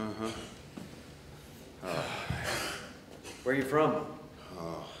me. Uh-huh. Where are you from?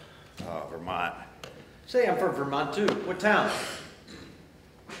 Vermont. Say I'm from Vermont too. What town?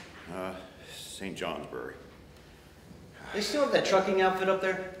 St. Johnsbury. They still have that trucking outfit up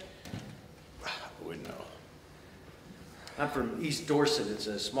there? I wouldn't know. I'm from East Dorset. It's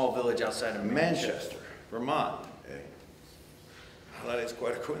a small village outside of Manchester, Vermont. Eh? Well, that is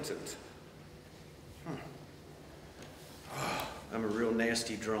quite a coincidence. I'm a real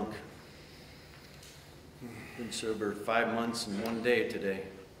nasty drunk. Been sober 5 months and 1 day today.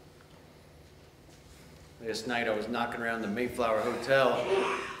 Last night I was knocking around the Mayflower Hotel,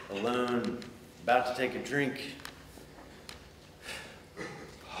 alone, about to take a drink.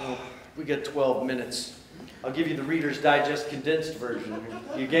 Well, we got 12 minutes. I'll give you the Reader's Digest condensed version.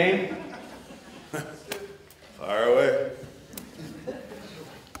 You game? Fire away.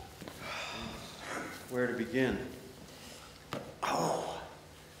 Where to begin?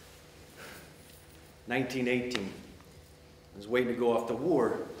 1918. I was waiting to go off to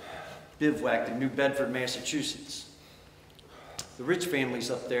war. Bivouacked in New Bedford, Massachusetts. The rich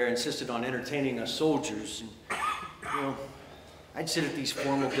families up there insisted on entertaining us soldiers. And, you know, I'd sit at these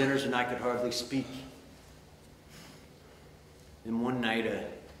formal dinners and I could hardly speak. And one night, a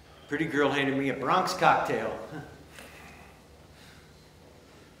pretty girl handed me a Bronx cocktail.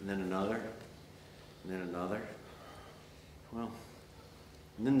 And then another, and then another. Well,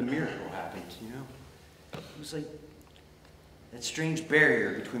 and then the miracle happened, you know? It was like that strange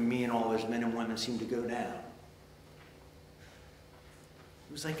barrier between me and all those men and women seemed to go down.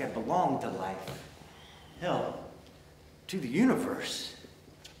 It was like I belonged to life. Hell, to the universe.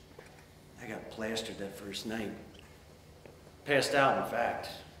 I got plastered that first night. Passed out, in fact.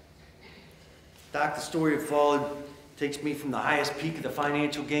 Doc, the story that followed takes me from the highest peak of the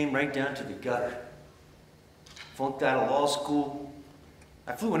financial game right down to the gutter. Flunked out of law school.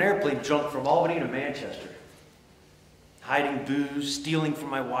 I flew an airplane drunk from Albany to Manchester. Hiding booze, stealing from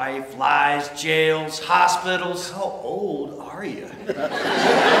my wife, lies, jails, hospitals. How old are you?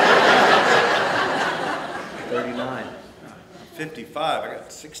 39. 55. I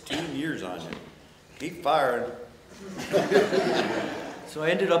got 16 years on you. Keep firing. So I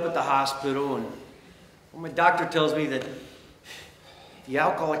ended up at the hospital, and well, my doctor tells me that the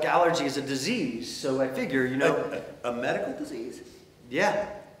alcoholic allergy is a disease, so I figure, you know... A medical disease? Yeah.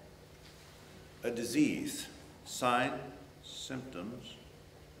 A disease. Sign, symptoms,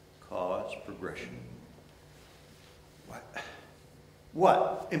 cause, progression. What?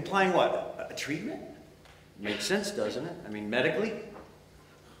 What? Implying what? A treatment? Makes sense, doesn't it? I mean, medically?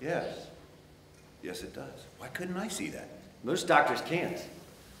 Yes. Yes, it does. Why couldn't I see that? Most doctors can't.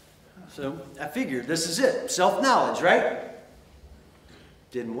 So I figured this is it. Self-knowledge, right?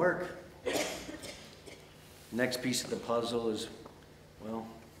 Didn't work. Next piece of the puzzle is, well,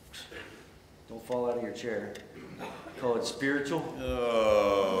 don't fall out of your chair. Call it spiritual.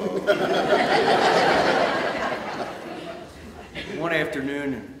 Oh. One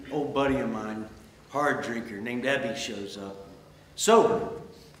afternoon, an old buddy of mine, hard drinker named Ebby, shows up. Sober.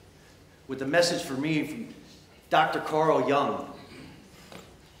 With a message for me from Dr. Carl Jung.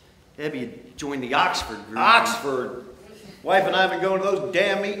 Ebby had joined the Oxford group. Oxford? Wife and I have been going to those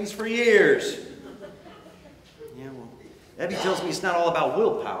damn meetings for years. Yeah, well, Ebby tells me it's not all about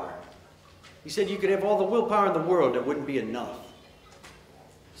willpower. He said you could have all the willpower in the world, it wouldn't be enough.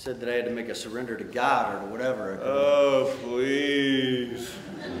 He said that I had to make a surrender to God or to whatever. Oh, please.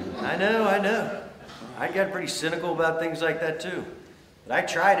 I know. I got pretty cynical about things like that too. But I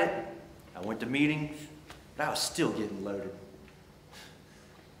tried it. I went to meetings, but I was still getting loaded.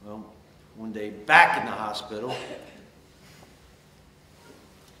 Well, one day back in the hospital,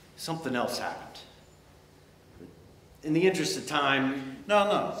 something else happened. But in the interest of time...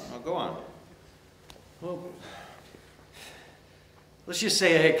 No, go on. Well, let's just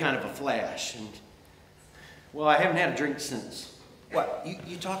say I had kind of a flash, and, well, I haven't had a drink since. What,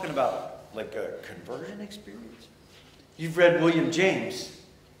 you talking about, like, a conversion experience? You've read William James.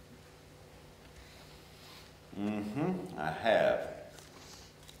 Mm-hmm, I have.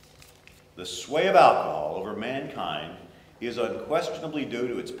 The sway of alcohol over mankind is unquestionably due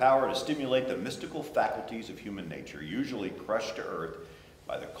to its power to stimulate the mystical faculties of human nature, usually crushed to earth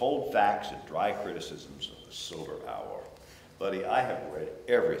by the cold facts and dry criticisms of the sober hour. Buddy, I have read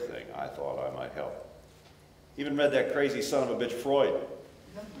everything I thought I might help. Even read that crazy son of a bitch Freud.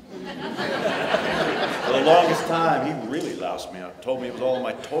 For the longest time, he really loused me out, told me it was all in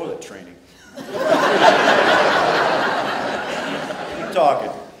my toilet training. Keep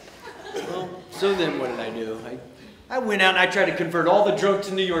talking. Well, so then what did I do? I went out and I tried to convert all the drunks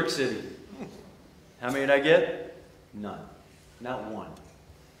in New York City. How many did I get? None. Not one.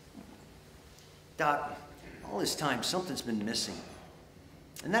 Doc, all this time, something's been missing.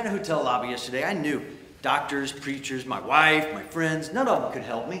 In that hotel lobby yesterday, I knew doctors, preachers, my wife, my friends, none of them could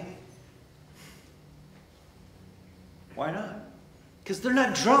help me. Why not? Because they're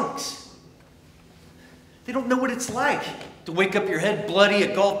not drunks. They don't know what it's like to wake up your head bloody,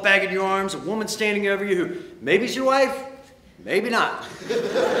 a golf bag in your arms, a woman standing over you who maybe's your wife, maybe not.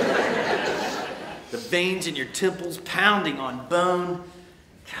 The veins in your temples pounding on bone.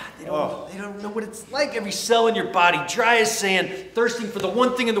 God, they don't know what it's like. Every cell in your body, dry as sand, thirsting for the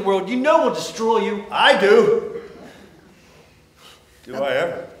one thing in the world you know will destroy you. I do. Do I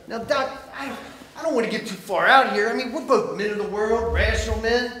ever? Now, Doc, I don't want to get too far out here. I mean, we're both men of the world, rational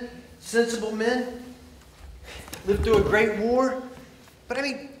men, sensible men. Lived through a great war. But I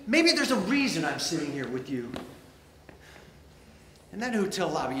mean, maybe there's a reason I'm sitting here with you. In that hotel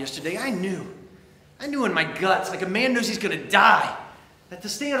lobby yesterday, I knew in my guts, like a man knows he's going to die, that to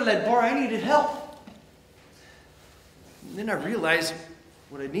stay out of that bar, I needed help. And then I realized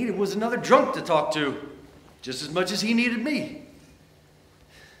what I needed was another drunk to talk to, just as much as he needed me.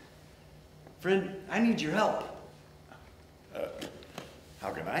 Friend, I need your help.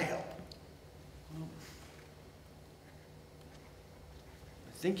 How can I help?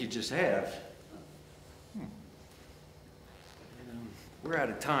 I think you just have. We're out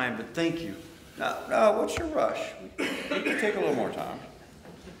of time, but thank you. No, what's your rush? We can take a little more time.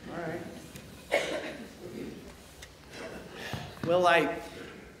 All right. Well,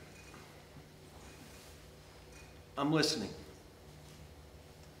 I'm listening.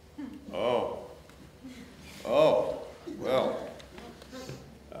 Oh, well.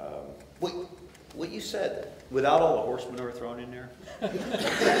 What you said, without all the horse manure thrown in there,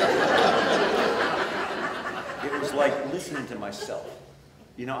 it was like listening to myself.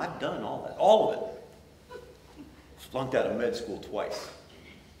 You know, I've done all of it. Flunked out of med school twice.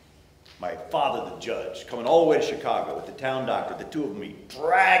 My father, the judge, coming all the way to Chicago with the town doctor, the two of them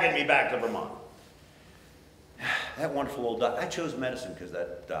dragging me back to Vermont. That wonderful old doc. I chose medicine because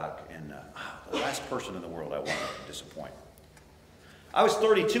that doc and the last person in the world I wanted to disappoint. I was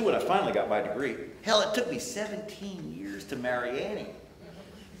 32 when I finally got my degree. Hell, it took me 17 years to marry Annie.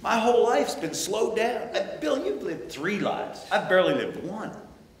 My whole life's been slowed down. Bill, you've lived 3 lives. I've barely lived 1.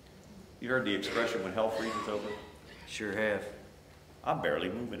 You heard the expression, when hell freezes over? Sure have. I'm barely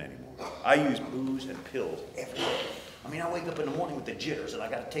moving anymore. I use booze and pills every day. I mean, I wake up in the morning with the jitters and I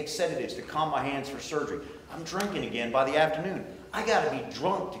gotta take sedatives to calm my hands for surgery. I'm drinking again by the afternoon. I gotta be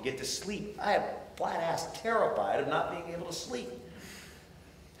drunk to get to sleep. I am flat-ass terrified of not being able to sleep.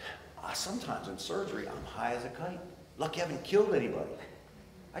 Sometimes in surgery, I'm high as a kite. Lucky I haven't killed anybody.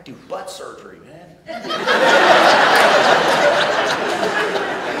 I do butt surgery, man.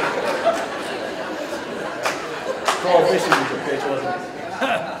 Prohibition was a bitch, wasn't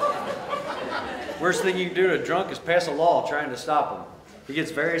it? Worst thing you can do to a drunk is pass a law trying to stop him. He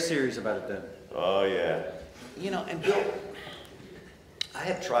gets very serious about it then. Oh, yeah. You know, and Bill, I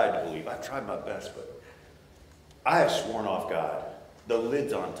have tried to believe. I've tried my best, but I have sworn off God. The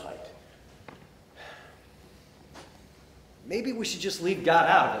lid's on tight. Maybe we should just leave God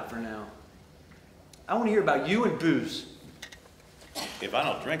out of it for now. I want to hear about you and booze. If I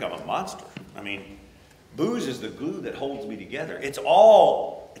don't drink, I'm a monster. I mean, booze is the glue that holds me together. It's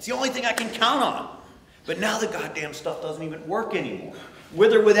the only thing I can count on. But now the goddamn stuff doesn't even work anymore.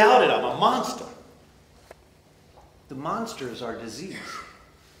 With or without it, I'm a monster. The monster is our disease.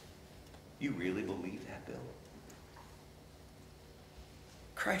 You really believe that, Bill?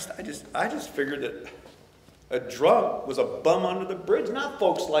 Christ, I just figured that a drunk was a bum under the bridge, not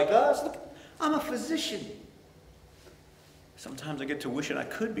folks like us. Look, I'm a physician. Sometimes I get to wishing I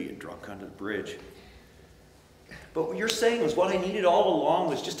could be a drunk under the bridge. But what you're saying was what I needed all along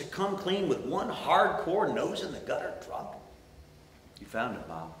was just to come clean with one hardcore nose in the gutter drunk. You found it,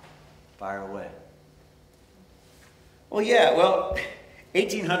 Bob. Fire away. Well, yeah,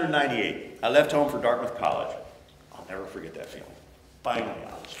 1898. I left home for Dartmouth College. I'll never forget that feeling. Finally,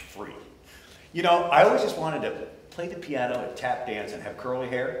 I was free. You know, I always just wanted to play the piano and tap dance and have curly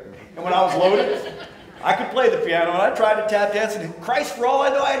hair. And when I was loaded, I could play the piano and I tried to tap dance and Christ, for all I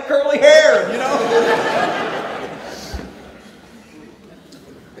know, I had curly hair, you know?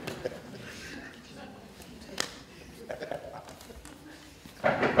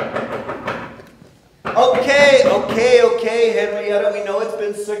 Okay, Henrietta, we know it's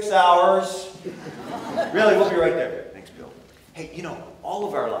been 6 hours. Really, we'll be right there. Thanks, Bill. Hey, you know, all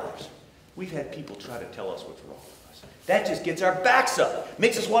of our lives, we've had people try to tell us what's wrong with us. That just gets our backs up,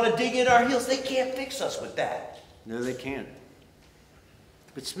 makes us want to dig in our heels. They can't fix us with that. No, they can't.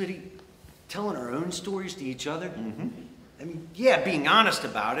 But Smitty, telling our own stories to each other, I mean, yeah, being honest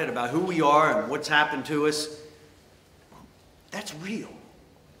about it, about who we are and what's happened to us, that's real.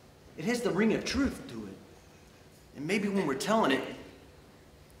 It has the ring of truth to it. And maybe when we're telling it,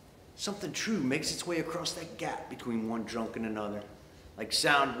 something true makes its way across that gap between one drunk and another, like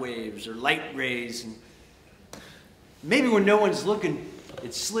sound waves or light rays. And maybe when no one's looking,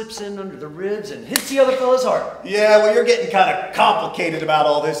 it slips in under the ribs and hits the other fella's heart. Yeah, well, you're getting kind of complicated about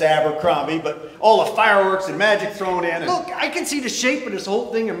all this, Abercrombie, but all the fireworks and magic thrown in. And look, I can see the shape of this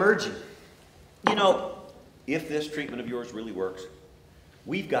whole thing emerging. You know, if this treatment of yours really works,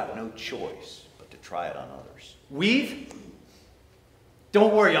 we've got no choice but to try it on others. We've?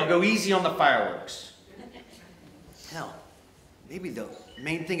 Don't worry, I'll go easy on the fireworks. Hell, maybe the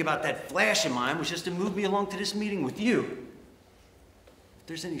main thing about that flash of mine was just to move me along to this meeting with you. If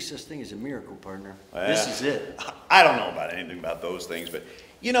there's any such thing as a miracle, partner, this is it. I don't know about anything about those things, but,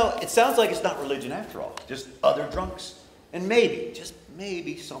 you know, it sounds like it's not religion after all. Just other drunks. And maybe, just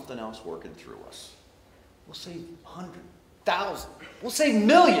maybe, something else working through us. We'll save 100,000. We'll save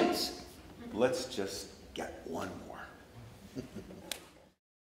millions. Let's just get one more.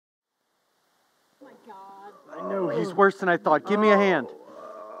 Oh my God. I know, he's worse than I thought. Give me a hand.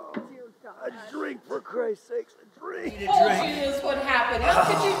 A drink, for Christ's sakes, a drink. I told you this would happen. How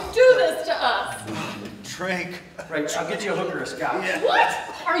could you do this to us? Drink. Right, I'll get you a hooker of scotch. Yeah. What?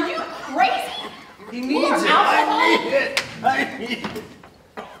 Are you crazy? He needs it. Alcohol? I need it.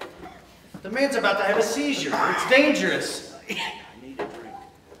 The man's about to have a seizure. It's dangerous.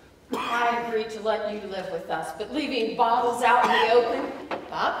 I agreed to let you live with us, but leaving bottles out in the open,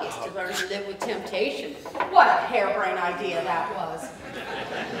 Bob gets to learn to live with temptation. What a harebrained idea that was.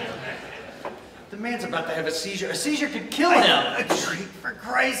 The man's about to have a seizure. A seizure could kill him. A drink, for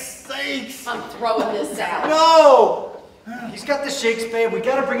Christ's sakes. I'm throwing this out. No! He's got the shakes bad. We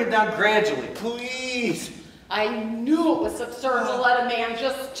gotta bring it down gradually. Please. I knew it was absurd to let a man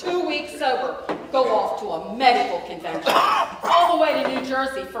just 2 weeks sober go off to a medical convention, all the way to New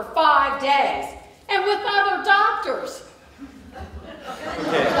Jersey for 5 days, and with other doctors.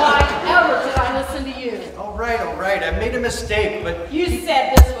 Why ever did I listen to you? All right. I made a mistake, but... You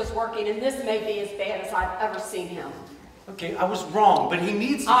said this was working, and this may be as bad as I've ever seen him. Okay, I was wrong, but he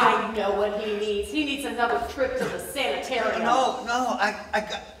needs to... I know what he needs. He needs another trip to the sanitarium. No, I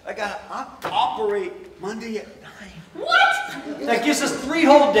got to operate Monday at 9. What? That gives us 3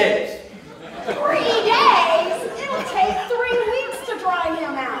 whole days. 3 days? It'll take 3 weeks to dry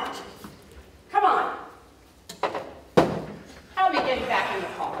him out. Come on. How in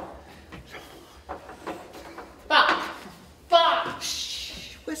the car. Bob! Bob!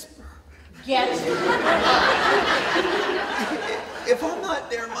 Shh! Whisper. Get If I'm not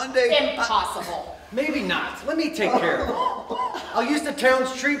there Monday... Impossible. Maybe not. Let me take care of it. I'll use the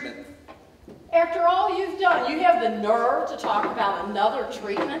town's treatment. After all you've done, you have the nerve to talk about another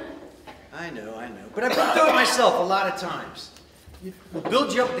treatment? I know. But I've been through it myself a lot of times. We'll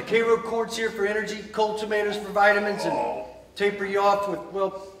build you up with the K-Road corn syrup for energy, cold tomatoes for vitamins, and taper you off with,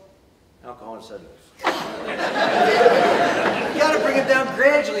 well, alcohol and sedatives. You gotta bring it down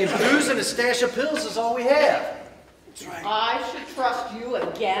gradually, and booze and a stash of pills is all we have. That's right. I should trust you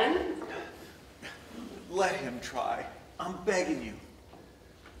again? Let him try. I'm begging you.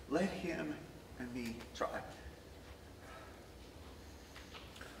 Let him and me try.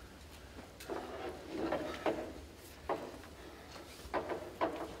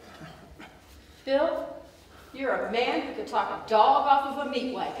 Bill, you're a man who could talk a dog off of a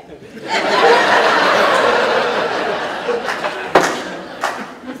meat wagon.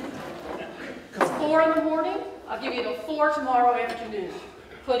 It's 4 in the morning. I'll give you till 4 tomorrow afternoon.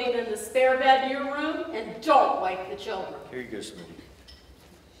 Put him in the spare bed in your room and don't wake the children. Here you go, Smitty.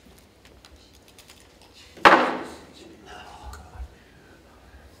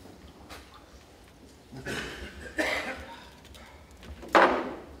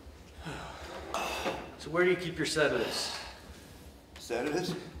 So where do you keep your sedatives?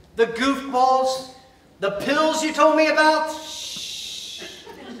 Sedatives? The goofballs? The pills you told me about?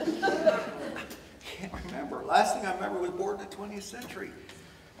 Can't remember. Last thing I remember was born in the 20th century.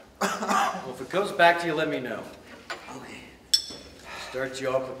 Well, if it comes back to you, let me know. Okay. Start you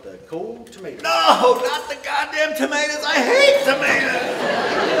off with the cold tomatoes. No, not the goddamn tomatoes. I hate tomatoes.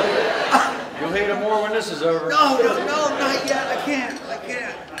 You'll hate them more when this is over. No, not yet. I can't.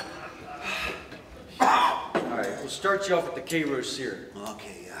 All right, we'll start you off with the K-Road syrup.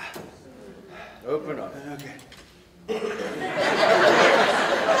 Okay, Open up. Okay.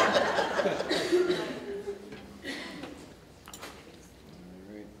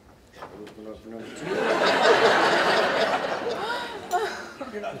 Open up number 2.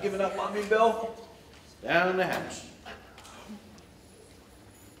 You're not giving up on me, Bill? Down the hatch.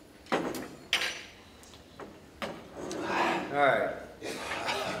 All right.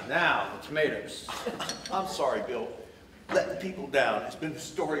 Now, the tomatoes. I'm sorry, Bill. Letting people down has been the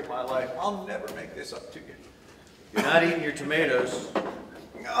story of my life. I'll never make this up to you. You're not eating your tomatoes.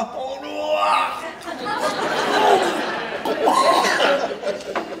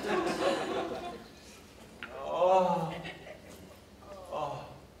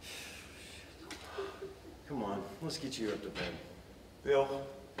 Come on, let's get you up to bed. Bill,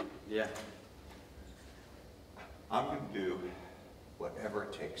 Yeah. I'm going to do whatever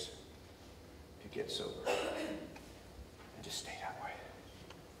it takes to get sober. And just stay that way.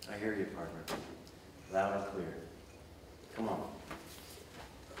 I hear you, partner. Loud and clear. Come on.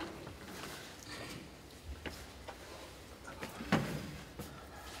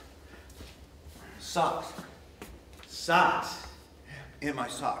 Socks. Socks. In my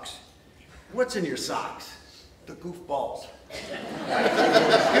socks. What's in your socks? The goofballs.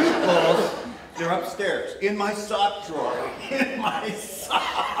 Goofballs? They're upstairs. In my sock drawer. In my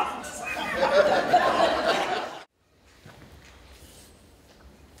socks.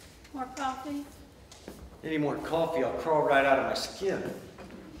 More coffee? Any more coffee, I'll crawl right out of my skin.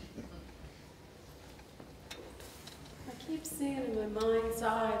 I keep seeing in my mind's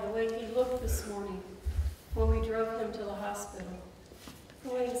eye the way he looked this morning when we drove him to the hospital.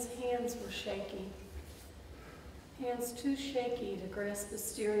 The way his hands were shaking. Hands too shaky to grasp the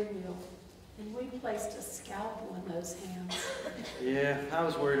steering wheel. And we placed a scalpel in those hands. Yeah, I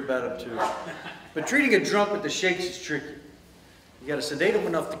was worried about him too. But treating a drunk with the shakes is tricky. You gotta sedate him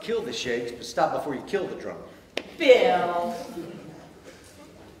enough to kill the shakes, but stop before you kill the drunk. Bill!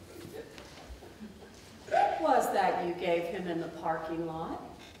 What was that you gave him in the parking lot?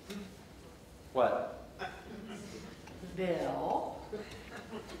 What? Bill?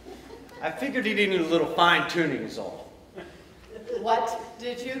 I figured he needed a little fine-tuning is all. What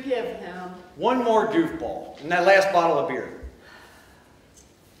did you give him? One more goofball, and that last bottle of beer.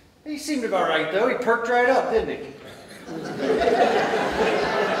 He seemed about right, though. He perked right up, didn't he?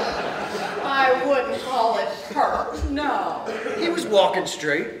 I wouldn't call it perked, no. He was walking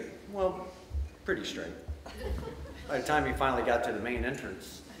straight. Well, pretty straight. By the time he finally got to the main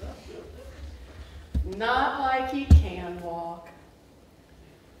entrance. Not like he can walk.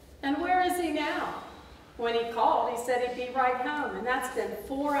 And where is he now? When he called, he said he'd be right home, and that's been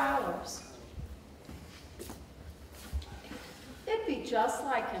 4 hours. It'd be just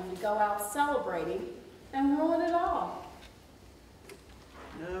like him to go out celebrating and ruin it all.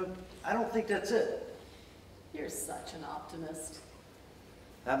 No, I don't think that's it. You're such an optimist.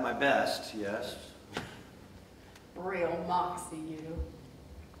 At my best, yes. Real moxie, you.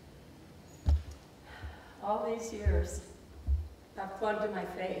 All these years, I've clung to my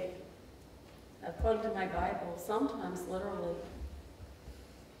faith. I've clung to my Bible, sometimes literally.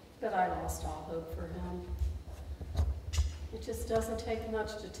 But I lost all hope for him. It just doesn't take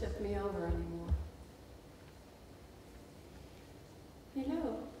much to tip me over anymore. You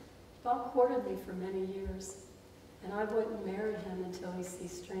know, Bob courted me for many years, and I wouldn't marry him until he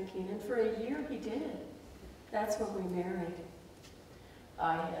ceased drinking, and for a year he did. That's when we married.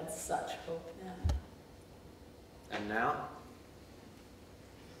 I had such hope then. And now?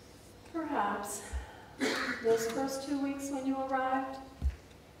 Perhaps. Those first 2 weeks when you arrived,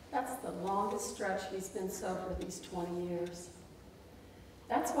 that's the longest stretch he's been sober these 20 years.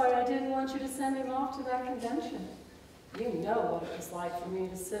 That's why I didn't want you to send him off to that convention. You know what it was like for me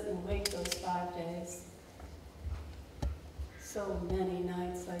to sit and wait those 5 days. So many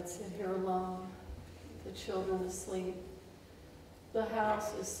nights I'd sit here alone, the children asleep. The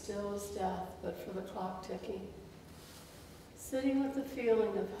house as still as death, but for the clock ticking. Sitting with the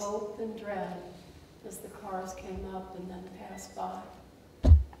feeling of hope and dread as the cars came up and then passed by. I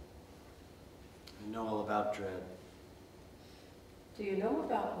know all about dread. Do you know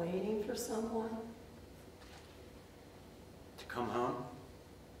about waiting for someone? To come home?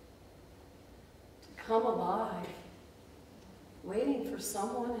 To come alive. Waiting for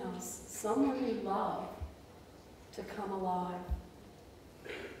someone else, someone you love, to come alive.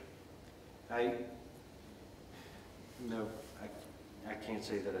 No, I can't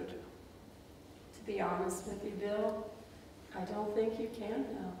say that I do. To be honest with you, Bill, I don't think you can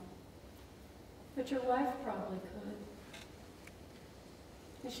now. But your wife probably could.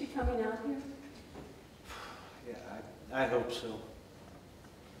 Is she coming out here? Yeah, I hope so.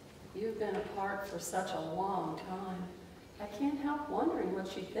 You've been apart for such a long time. I can't help wondering what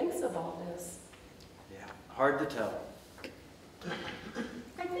she thinks of all this. Yeah, hard to tell.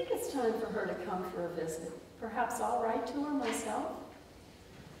 I think it's time for her to come for a visit. Perhaps I'll write to her myself.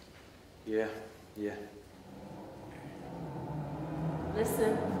 Yeah.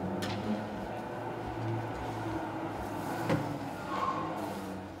 Listen.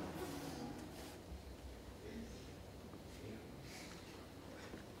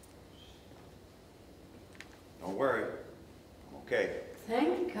 Don't worry. I'm okay.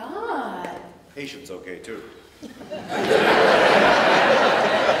 Thank God. Patient's okay, too.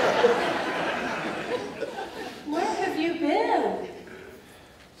 Where have you been?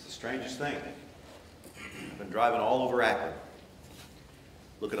 It's the strangest thing. I've been driving all over Akron,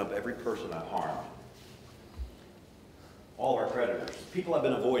 looking up every person I've harmed. All of our creditors, people I've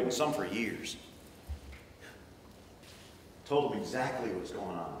been avoiding, some for years. Told them exactly what was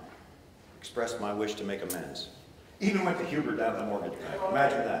going on. Expressed my wish to make amends. Even went to Hubert down at the mortgage bank.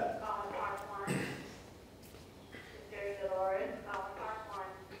 Imagine that.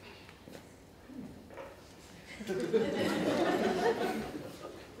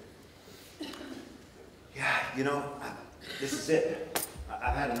 Yeah, you know, this is it.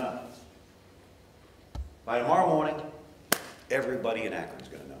 I've had enough. By tomorrow morning, everybody in Akron's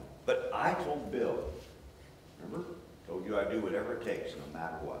going to know. But I told Bill, remember? Told you I'd do whatever it takes, no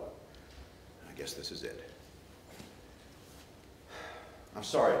matter what. I guess this is it. I'm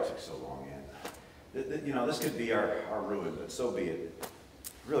sorry it took so long, Ann. You know, this could be our ruin, but so be it.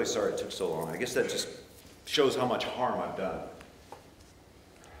 Really sorry it took so long. I guess that just shows how much harm I've done.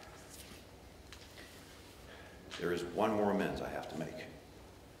 There is one more amends I have to make.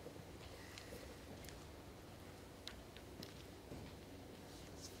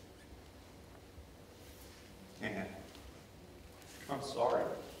 Ann, I'm sorry.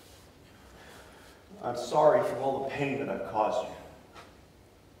 I'm sorry for all the pain that I've caused you.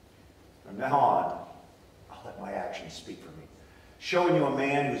 From now on, I'll let my actions speak for me. Showing you a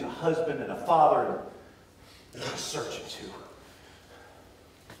man who's a husband and a father and a surgeon too.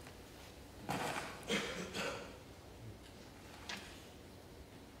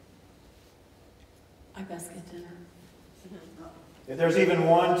 I best get dinner. If there's even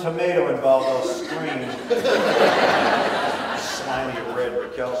one tomato involved, I'll scream. Slimy, red,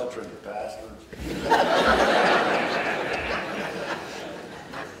 recalcitrant bastard.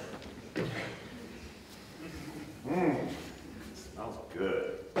 Smells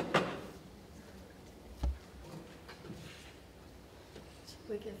good. Should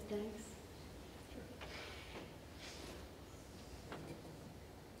we give thanks?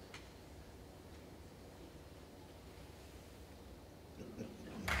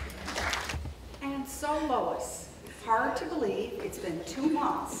 And so, Lois, Hard to believe it's been 2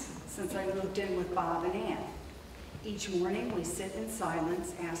 months since I moved in with Bob and Ann. Each morning we sit in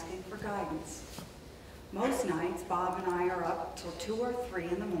silence asking for guidance. Most nights Bob and I are up till 2 or 3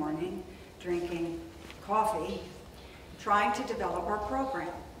 in the morning drinking coffee, trying to develop our program.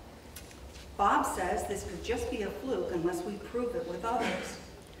 Bob says this could just be a fluke unless we prove it with others.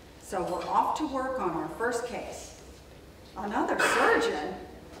 So we're off to work on our first case. Another surgeon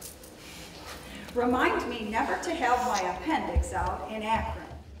reminds me never to have my appendix out in Akron.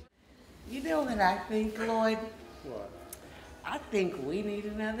 You know what I think, Lloyd? What? I think we need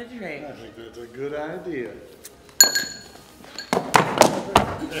another drink. I think that's a good idea.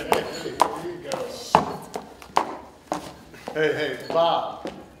 There you go. Hey,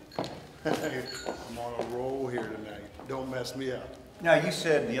 Bob. Hey, I'm on a roll here tonight. Don't mess me up. Now, you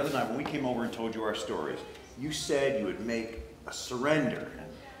said the other night when we came over and told you our stories, you said you would make a surrender.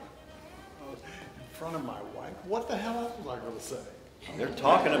 In front of my wife? What the hell else was I going to say? They're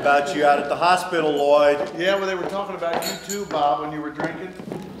talking about you out at the hospital, Lloyd. Yeah, well, they were talking about you too, Bob, when you were drinking.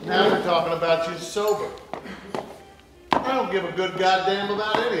 Now they're talking about you sober. I don't give a good goddamn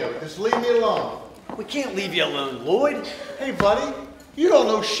about any of it. Just leave me alone. We can't leave you alone, Lloyd. Hey, buddy, you don't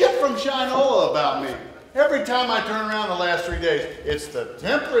know shit from Shinola about me. Every time I turn around the last 3 days, it's the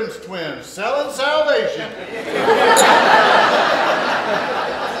Temperance Twins selling salvation.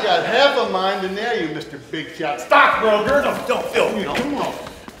 You got half a mind to nail you, Mr. Big Shot Stockbroker. Don't Phil. Hey, No. come on.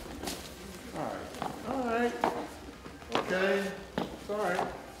 All right. Okay, it's all right.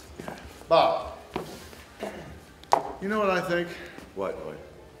 Bob, you know what I think? What, Lloyd?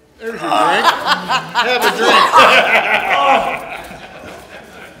 There's your drink. Have a drink.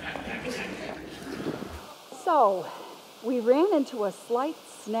 So, we ran into a slight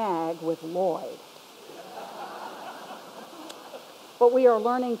snag with Lloyd. But we are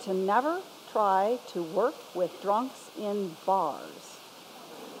learning to never try to work with drunks in bars.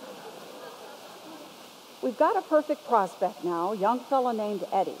 We've got a perfect prospect now, a young fella named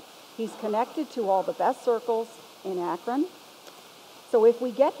Eddie. He's connected to all the best circles in Akron. So if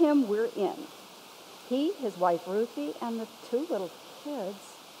we get him, we're in. He, his wife Ruthie, and the 2 little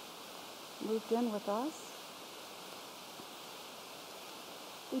kids moved in with us.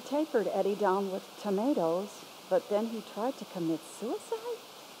 We tapered Eddie down with tomatoes, but then he tried to commit suicide.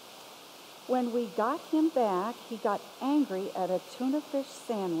 When we got him back, he got angry at a tuna fish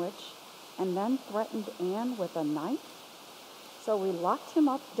sandwich and then threatened Ann with a knife. So we locked him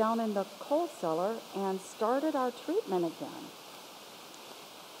up down in the coal cellar and started our treatment again.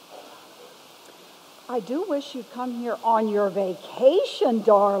 I do wish you'd come here on your vacation,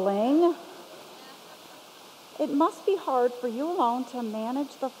 darling. It must be hard for you alone to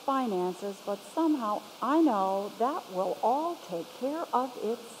manage the finances, but somehow I know that will all take care of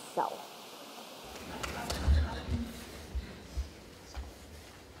itself.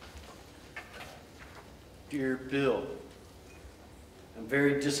 Dear Bill, I'm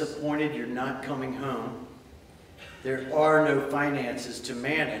very disappointed you're not coming home. There are no finances to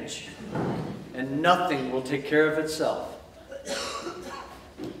manage, and nothing will take care of itself.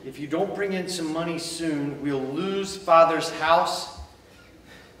 If you don't bring in some money soon, we'll lose Father's house.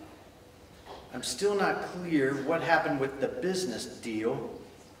 I'm still not clear what happened with the business deal.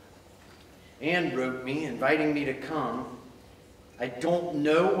 Ann wrote me, inviting me to come. I don't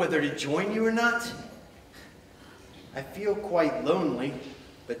know whether to join you or not. I feel quite lonely,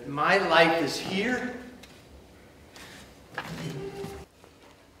 but my life is here.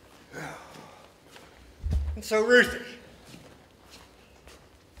 And so, Ruthie,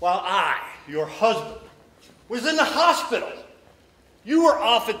 while I, your husband, was in the hospital, you were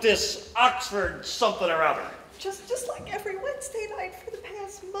off at this Oxford something or other. Just like every Wednesday night for the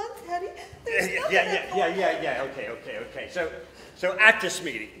past month, Eddie. Yeah. Okay. So at this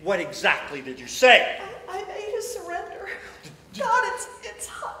meeting, what exactly did you say? I made a surrender. God, it's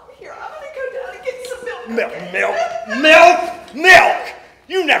hot in here. I'm gonna go down and get some milk. Milk!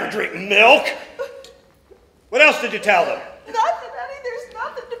 You never drink milk! What else did you tell them? Nothing, Eddie. There's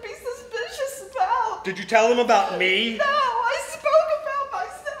nothing to be suspicious about. Did you tell them about me? No, I spoke about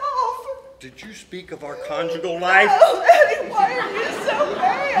myself. Did you speak of our conjugal life? No, Eddie, why are you so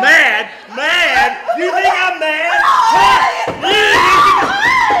mad? Mad? You think I'm mad?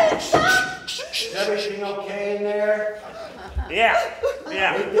 Is everything okay in there? Yeah.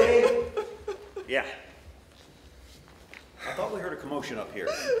 Hey, Dave? Yeah. I thought we heard a commotion up here.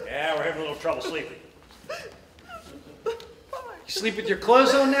 Yeah, we're having a little trouble sleeping. You sleep with your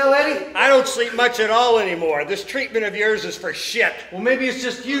clothes on now, Eddie? I don't sleep much at all anymore. This treatment of yours is for shit. Well, maybe it's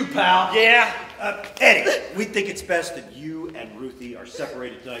just you, pal. Yeah? Eddie, we think it's best that you and Ruthie are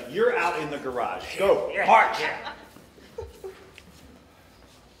separated tonight. You're out in the garage. Go. March.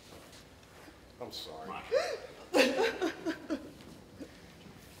 I'm sorry.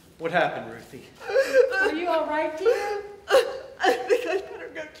 What happened, Ruthie? Are you all right, dear? I think I'd better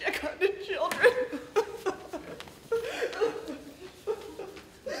go check on the children.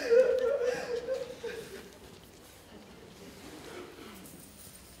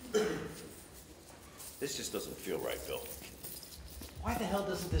 This just doesn't feel right, Bill. Why the hell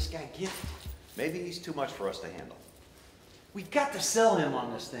doesn't this guy get it? Maybe he's too much for us to handle. We've got to sell him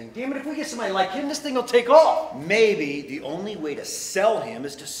on this thing. Damn it, if we get somebody like him, this thing will take off. Maybe the only way to sell him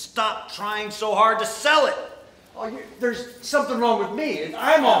is to stop trying so hard to sell it. Oh, there's something wrong with me.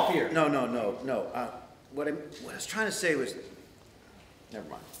 I'm off here. No. What I was trying to say was, never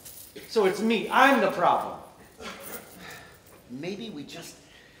mind. So it's me. I'm the problem. Maybe we just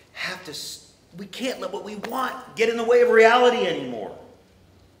have to, we can't let what we want get in the way of reality anymore.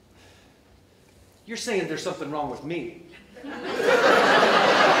 You're saying there's something wrong with me.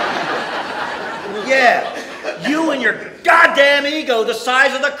 Yeah, you and your goddamn ego the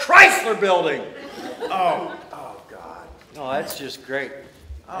size of the Chrysler building. Oh God. No, that's just great.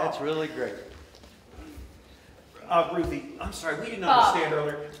 That's really great. Ruthie, I'm sorry, we didn't Bob. understand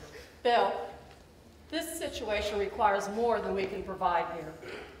earlier. Bill, this situation requires more than we can provide here.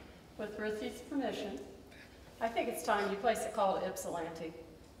 With Ruthie's permission, I think it's time you place a call to Ypsilanti.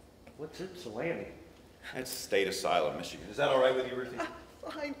 What's Ypsilanti? That's State Asylum, Michigan. Is that all right with you, Ruthie?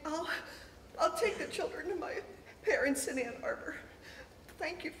 Fine, I'll take the children to my parents in Ann Arbor.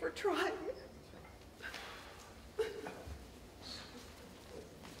 Thank you for trying.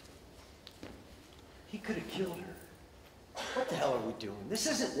 He could have killed her. What the hell are we doing? This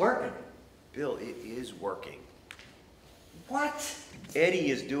isn't working. Bill, it is working. What? Eddie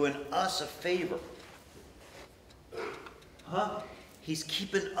is doing us a favor. Huh? He's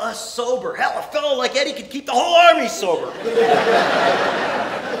keeping us sober. Hell, a fellow like Eddie could keep the whole army sober.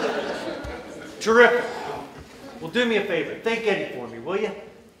 Terrific. Well, do me a favor. Thank Eddie for me, will you?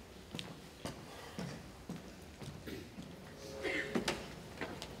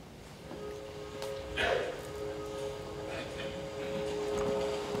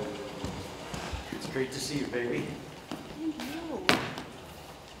 It's great to see you, baby. Thank you.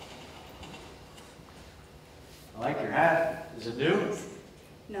 I like your hat. Is it new?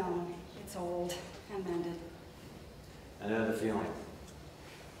 No, it's old and mended. I know the feeling.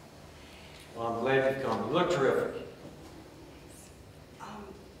 Well, I'm glad you've come. You look terrific.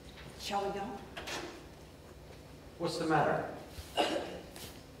 Shall we go? What's the matter?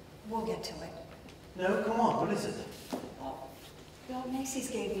 We'll get to it. No, come on. What is it? Well, Bill,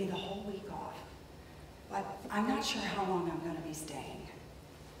 Macy's gave me the whole week off. But I'm not sure how long I'm going to be staying.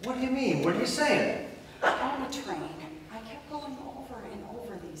 What do you mean? What are you saying? On the train, I kept going over and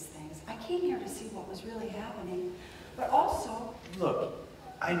over these things. I came here to see what was really happening, but also... Look,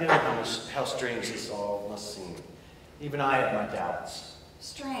 I know how strange this all must seem. Even I have my doubts.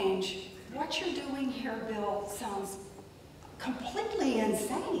 Strange. What you're doing here, Bill, sounds completely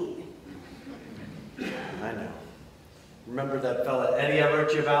insane. I know. Remember that fella Eddie I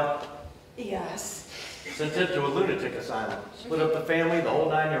wrote you about? Yes. Sent him to a lunatic asylum. Split up the family, the whole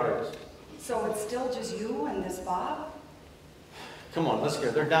 9 yards. So it's still just you and this Bob? Come on, let's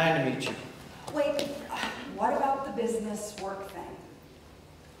go. They're dying to meet you. Wait, what about the business work thing?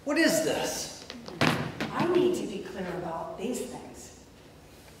 What is this? I need to be clear about these things.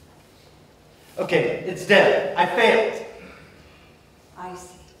 Okay, it's dead. I failed. I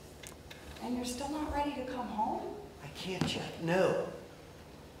see. And you're still not ready to come home? I can't yet. No.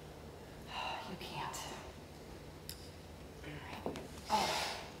 You can't. Oh,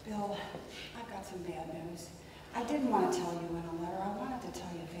 Bill, I've got some bad news. I didn't want to tell you in a letter. I wanted to tell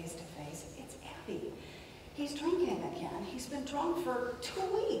you face to face. It's Abby. He's drinking again. He's been drunk for 2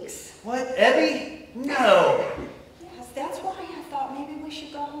 weeks. What, Eddie? No. Yes, that's why I thought maybe we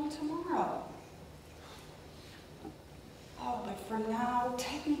should go home tomorrow. Oh, but for now,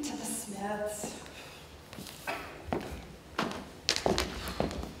 take me to the Smiths.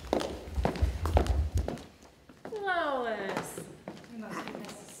 Lois, You must be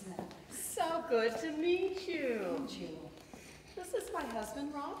Mrs. Smith. so good to meet you. Don't you? This is my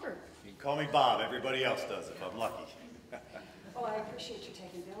husband, Robert. You can call me Bob. Everybody else does if I'm lucky. Oh, I appreciate you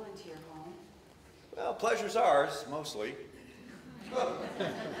taking Bill into your home. Well, pleasure's ours, mostly.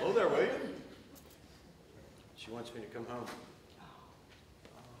 Hello there, William. She wants me to come home.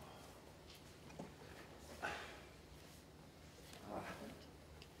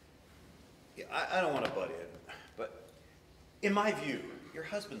 Yeah, I don't want to butt in, but in my view, your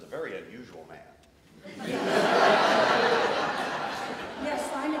husband's a very unusual man. Yes,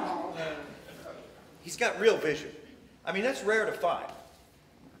 I know. He's got real vision. I mean, that's rare to find.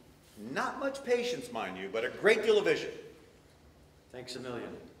 Not much patience, mind you, but a great deal of vision. Thanks a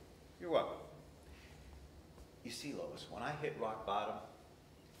million. You're welcome. You see, Lois, when I hit rock bottom,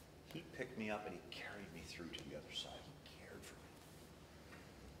 he picked me up and he carried me through to the other side. He cared for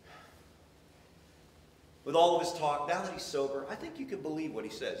me. With all of his talk, now that he's sober, I think you can believe what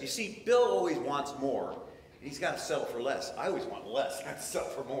he says. You see, Bill always wants more, and he's got to settle for less. I always want less, and I have to settle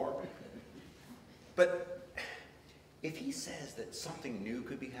for more. But if he says that something new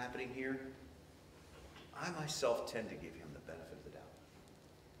could be happening here, I myself tend to give him the benefit of the doubt.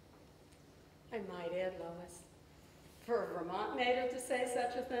 I might add, Lois, for a Vermont native to say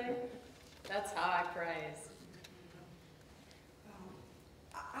such a thing, that's high praise. Well,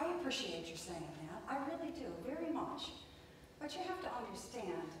 I appreciate you saying that. I really do, very much. But you have to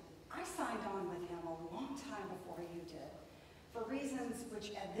understand, I signed on with him a long time before you did, for reasons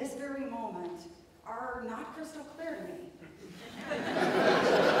which at this very moment are not crystal clear to me.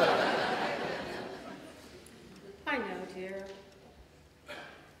 I know, dear.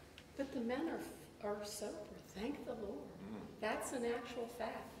 But the men are sober, thank the Lord. That's an actual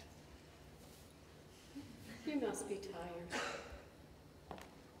fact. You must be tired.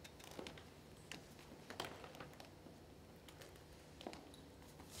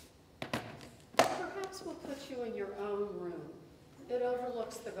 Perhaps we'll put you in your own room. It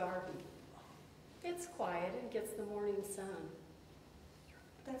overlooks the garden. It's quiet and gets the morning sun.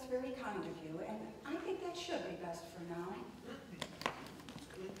 That's very kind of you, and I think that should be best for now.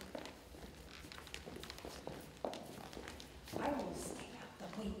 I will stay out the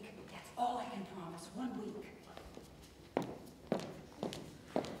week. That's all I can promise, 1 week.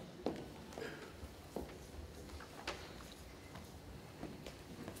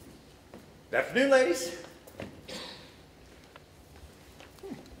 Good afternoon, ladies.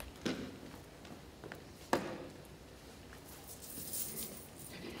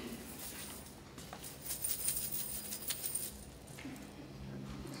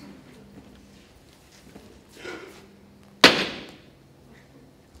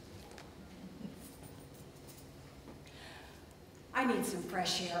 I need some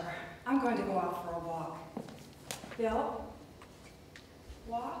fresh air. I'm going to go out for a walk. Bill?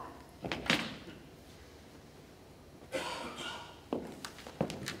 Walk?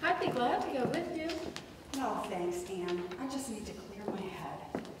 I'd be glad to go with you. No, thanks, Anne. I just need to clear my head.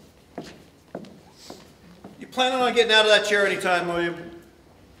 You planning on getting out of that chair anytime, William?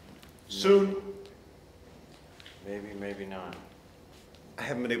 Soon? Maybe, maybe not. I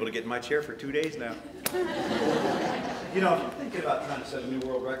haven't been able to get in my chair for 2 days now. You know, if you're thinking about trying to set a new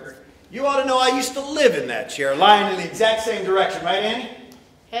world record, you ought to know I used to live in that chair, lying in the exact same direction, right, Annie?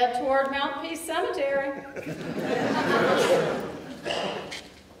 Head toward Mount Peace Cemetery.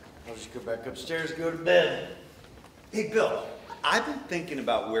 I'll just go back upstairs and go to bed. Hey, Bill, I've been thinking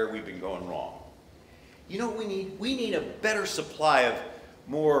about where we've been going wrong. You know what we need? We need a better supply of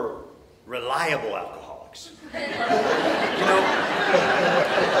more reliable alcoholics. You know,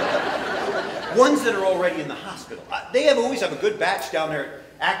 ones that are already in the hospital. They always have a good batch down there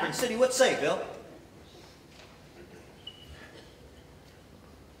at Akron City. What say, Bill?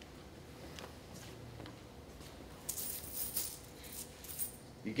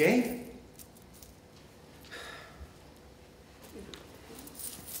 You game?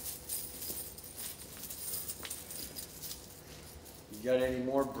 You got any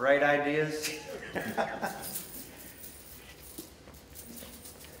more bright ideas?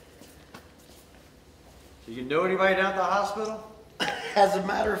 Do you know anybody down at the hospital? As a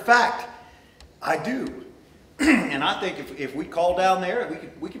matter of fact, I do. And I think if we call down there,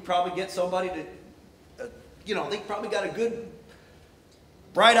 we could probably get somebody to, you know, they probably got a good,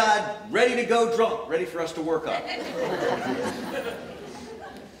 bright-eyed, ready-to-go drunk, ready for us to work on.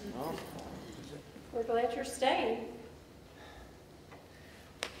 Well, We're glad you're staying.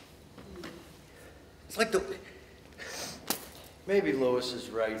 It's like the... maybe Lois is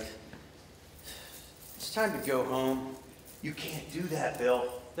right. It's time to go home. You can't do that,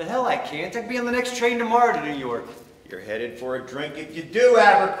 Bill. The hell I can't. I'd be on the next train tomorrow to New York. You're headed for a drink if you do,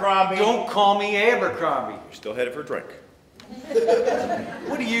 Abercrombie. Don't call me Abercrombie. You're still headed for a drink.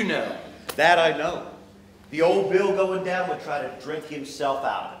 What do you know? That I know. The old Bill going down would try to drink himself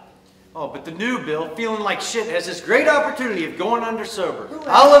out of it. Oh, but the new Bill, feeling like shit, has this great opportunity of going under sober.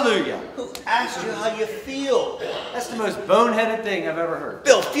 Hallelujah. Who asked you how you feel? That's the most boneheaded thing I've ever heard.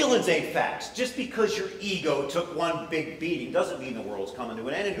 Bill, feelings ain't facts. Just because your ego took one big beating doesn't mean the world's coming to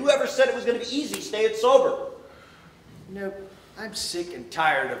an end. And whoever said it was going to be easy staying sober? Nope. I'm sick and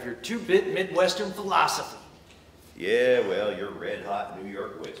tired of your two-bit Midwestern philosophy. Yeah, well, your red-hot New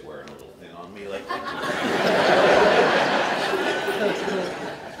York wit's wearing a little thin on me like that.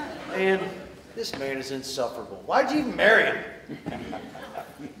 Hey, Man, this man is insufferable. Why'd you even marry him?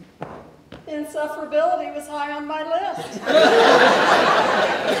 Insufferability was high on my list.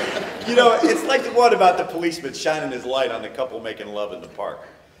 You know, it's like the one about the policeman shining his light on the couple making love in the park.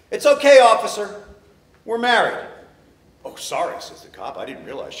 It's okay, officer. We're married. Oh, sorry, says the cop. I didn't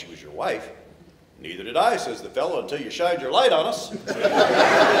realize she was your wife. Neither did I, says the fellow, until you shined your light on us. And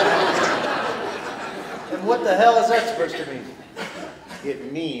what the hell is that supposed to mean?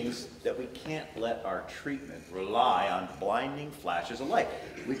 It means that we can't let our treatment rely on blinding flashes of light.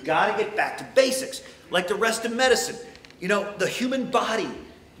 We've got to get back to basics, like the rest of medicine. You know, the human body,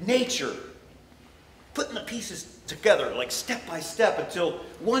 nature, putting the pieces together, like step by step, until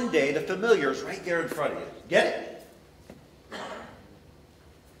one day the familiar is right there in front of you. Get it?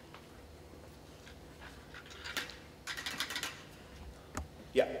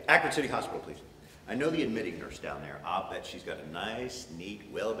 Yeah, Akron City Hospital, please. I know the admitting nurse down there. I'll bet she's got a nice, neat,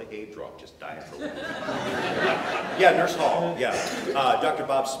 well-behaved drunk just dying for a little. Yeah, Nurse Hall. Yeah, Dr.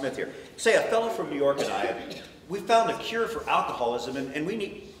 Bob Smith here. Say, a fellow from New York and I, we found a cure for alcoholism, and we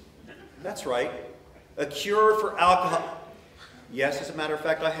need... That's right, a cure for alcohol... Yes, as a matter of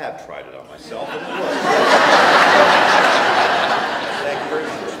fact, I have tried it on myself, and it worked. Thank you very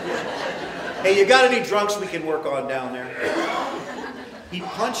much. Hey, you got any drunks we can work on down there? He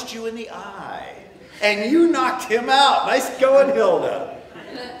punched you in the eye, and you knocked him out. Nice going, Hilda.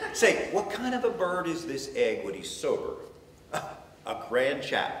 Say, what kind of a bird is this egg when he's sober? A grand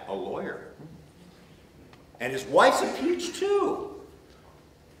chap, a lawyer. And his wife's a peach, too.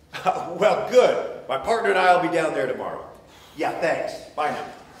 Well, good. My partner and I will be down there tomorrow. Yeah, thanks. Bye now.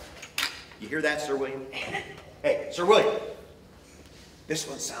 You hear that, Sir William? Hey, Sir William. This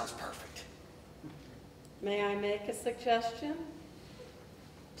one sounds perfect. May I make a suggestion?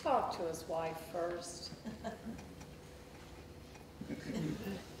 Talk to his wife first.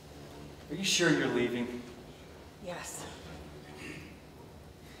 Are you sure you're leaving? Yes.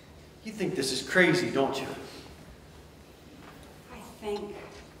 You think this is crazy, don't you? I think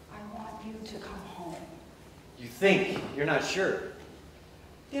I want you to come home. You think? You're not sure.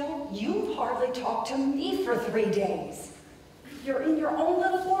 Bill, you've hardly talked to me for 3 days. You're in your own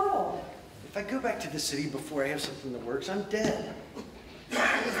little world. If I go back to the city before I have something that works, I'm dead.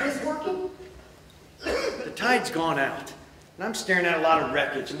 Is this working? The tide's gone out, and I'm staring at a lot of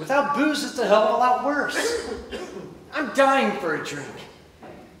wreckage, and without booze, it's a hell of a lot worse. I'm dying for a drink.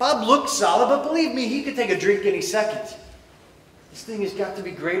 Bob looks solid, but believe me, he could take a drink any second. This thing has got to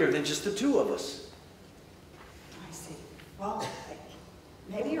be greater than just the two of us. I see. Well,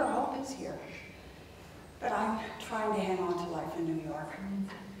 maybe your hope is here. But I'm trying to hang on to life in New York.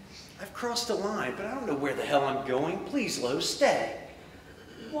 I've crossed a line, but I don't know where the hell I'm going. Please, Lois, stay.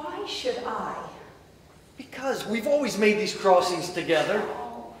 Why should I? Because we've always made these crossings together.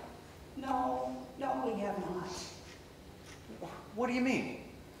 No, we have not. What do you mean?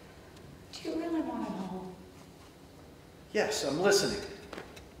 Do you really want to know? Yes, I'm listening.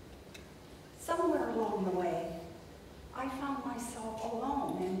 Somewhere along the way, I found myself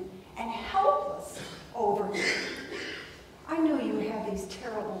alone and helpless over you. I knew you had these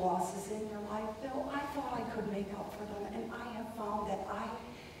terrible losses in your life, Bill. I thought I could make up for them, and I have found that I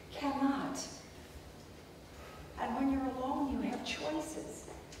cannot. And when you're alone, you have choices.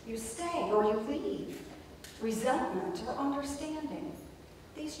 You stay or you leave. Resentment or understanding.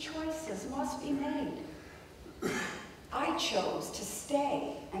 These choices must be made. I chose to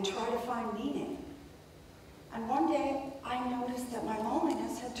stay and try to find meaning. And one day, I noticed that my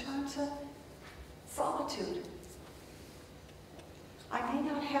loneliness had turned to solitude. I may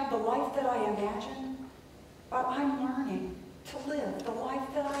not have the life that I imagined, but I'm learning to live the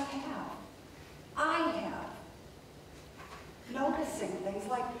life that I have. I have. Noticing things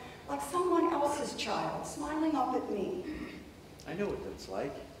like someone else's child smiling up at me. I know what that's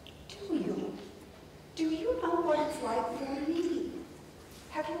like. Do you? Do you know what it's like for me?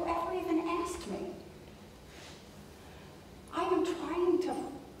 Have you ever even asked me? I am trying to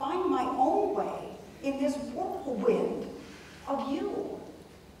find my own way in this whirlwind of you.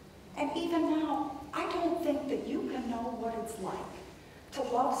 And even now, I don't think that you can know what it's like to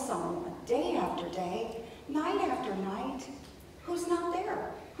love someone day after day, night after night, who's not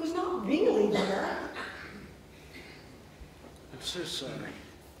there, who's not really there. I'm so sorry.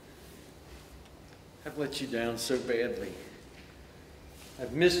 I've let you down so badly.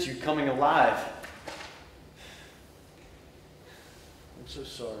 I've missed you coming alive. I'm so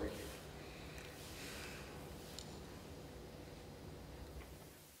sorry.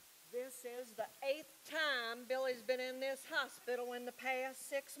 This is the 8th time Billy's been in this hospital in the past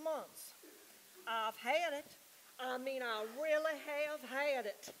 6 months. I've had it. I mean, I really have had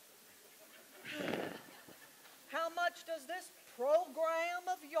it. much does this program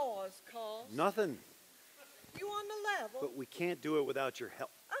of yours cost? Nothing. You on the level? But we can't do it without your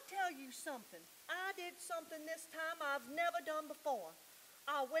help. I'll tell you something. I did something this time I've never done before.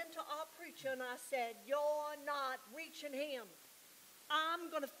 I went to our preacher and I said, "You're not reaching him.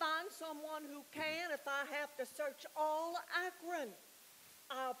 I'm going to find someone who can if I have to search all Akron."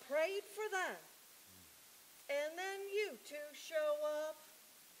 I prayed for that. And then you two show up.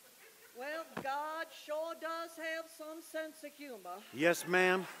 Well, God sure does have some sense of humor. Yes,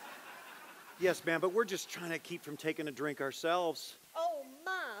 ma'am. Yes, ma'am, but we're just trying to keep from taking a drink ourselves. Oh,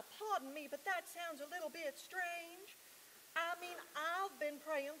 my, pardon me, but that sounds a little bit strange. I mean, I've been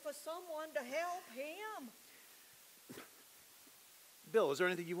praying for someone to help him. Bill, is there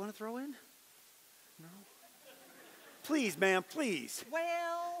anything you want to throw in? No? Please, ma'am, please.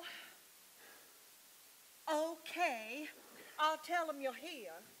 Well, okay. I'll tell him you're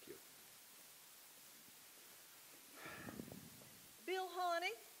here. Thank you. Bill,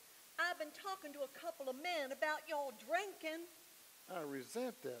 honey, I've been talking to a couple of men about your drinking. I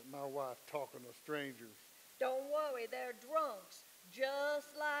resent that, my wife talking to strangers. Don't worry, they're drunks, just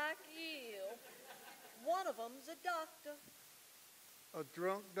like you. One of them's a doctor. A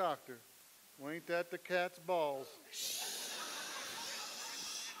drunk doctor. Well, ain't that the cat's balls?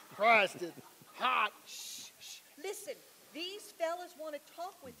 Christ, it's hot. Listen, these fellas want to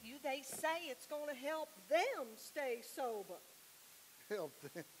talk with you. They say it's going to help them stay sober. Help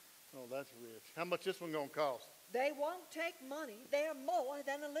them. Oh, that's rich. How much this one gonna cost? They won't take money. They're more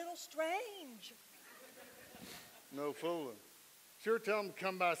than a little strange. No fooling. Sure tell them to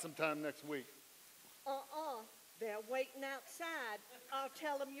come by sometime next week. They're waiting outside. I'll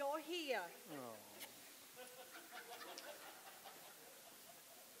tell them you're here.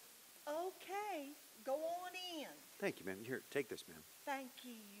 Oh. Okay, go on in. Thank you, ma'am. Here, take this, ma'am. Thank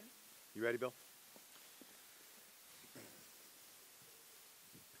you. You ready, Bill?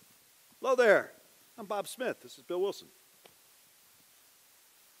 Hello there. I'm Bob Smith. This is Bill Wilson.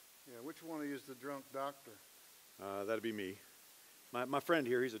 Yeah, which one of you is the drunk doctor? That'd be me. My friend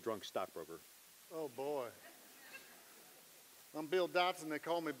here, he's a drunk stockbroker. Oh, boy. I'm Bill Dotson. They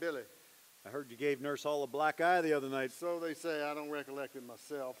call me Billy. I heard you gave Nurse Hall a black eye the other night. So they say. I don't recollect it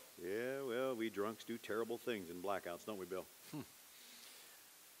myself. Yeah, well, we drunks do terrible things in blackouts, don't we, Bill?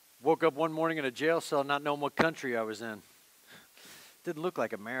 Woke up one morning in a jail cell not knowing what country I was in. Didn't look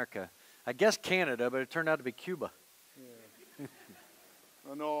like America. I guess Canada, but it turned out to be Cuba. Yeah.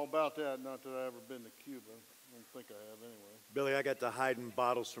 I know all about that, not that I've ever been to Cuba. I don't think I have anyway. Billy, I got to hiding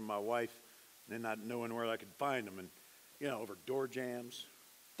bottles from my wife and then not knowing where I could find them. And, you know, over door jams.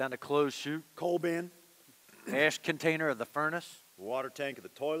 Down the clothes chute. Coal bin. Ash container of the furnace. Water tank of the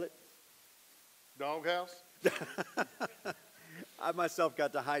toilet. Doghouse? I myself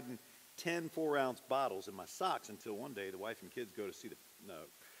got to hiding 10 4-ounce bottles in my socks until one day the wife and kids go to see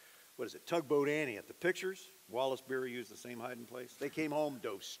Tugboat Annie at the Pictures. Wallace Beery used the same hiding place. They came home,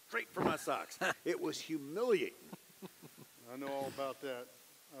 dove straight for my socks. It was humiliating. I know all about that.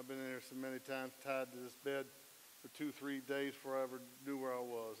 I've been in there so many times, tied to this bed for 2-3 days before I ever knew where I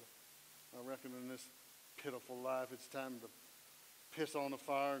was. I reckon in this pitiful life, it's time to piss on the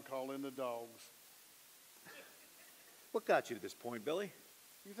fire and call in the dogs. What got you to this point, Billy?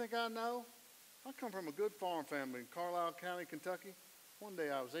 You think I know? I come from a good farm family in Carlisle County, Kentucky. One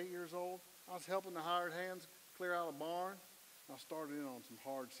day I was 8 years old. I was helping the hired hands clear out a barn. I started in on some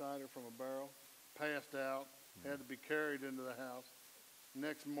hard cider from a barrel, passed out, had to be carried into the house.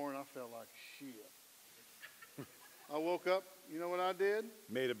 Next morning I felt like shit. I woke up, you know what I did?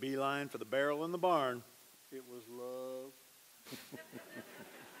 Made a beeline for the barrel in the barn. It was love.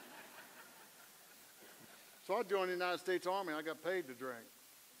 So I joined the United States Army. I got paid to drink.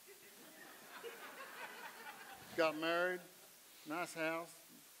 Got married, nice house,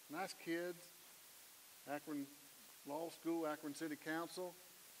 nice kids, Akron Law School, Akron City Council.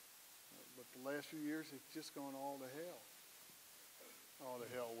 But the last few years, it's just gone all to hell. All to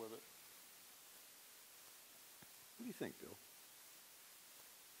hell with it. What do you think, Bill?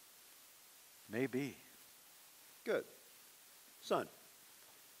 Maybe. Good. Son,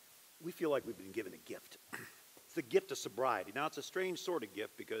 we feel like we've been given a gift. It's the gift of sobriety. Now, it's a strange sort of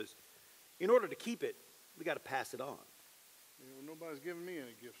gift because in order to keep it, we got to pass it on. Yeah, well, nobody's given me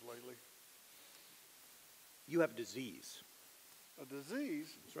any gifts lately. You have a disease. A disease?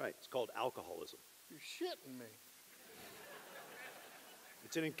 That's right. It's called alcoholism. You're shitting me.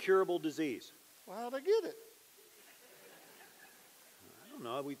 It's an incurable disease. Well, how'd I get it? I don't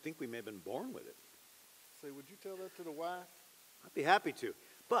know. We think we may have been born with it. Say, would you tell that to the wife? I'd be happy to.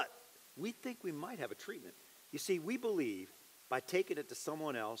 But we think we might have a treatment. You see, we believe by taking it to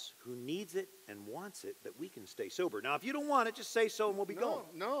someone else who needs it and wants it, that we can stay sober. Now, if you don't want it, just say so and we'll be going.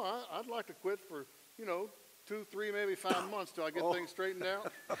 No, I'd like to quit for, 2, 3, maybe 5 months till I get things straightened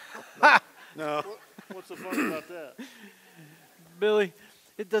out. No. What's so funny about that? Billy,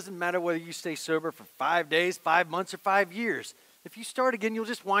 it doesn't matter whether you stay sober for 5 days, 5 months, or 5 years. If you start again, you'll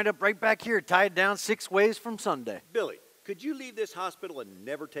just wind up right back here, tied down 6 ways from Sunday. Billy, could you leave this hospital and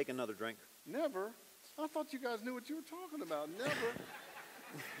never take another drink? Never? I thought you guys knew what you were talking about.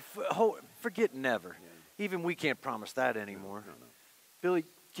 Never. Forget never. Yeah. Even we can't promise that anymore. No. Billy,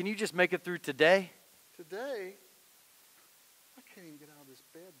 can you just make it through today? Today? I can't even get out of this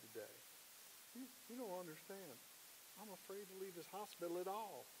bed today. You don't understand. I'm afraid to leave this hospital at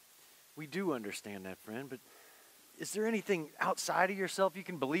all. We do understand that, friend, but is there anything outside of yourself you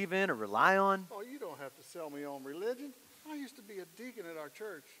can believe in or rely on? Oh, you don't have to sell me on religion. I used to be a deacon at our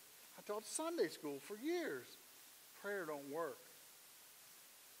church. I taught Sunday school for years. Prayer don't work.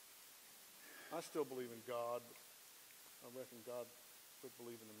 I still believe in God, but I reckon God quit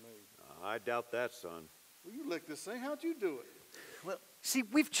believing in me. I doubt that, son. Well, you licked this thing. How'd you do it? Well, see,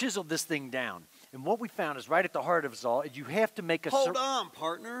 we've chiseled this thing down, and what we found is right at the heart of us all. You have to make a... Hold on,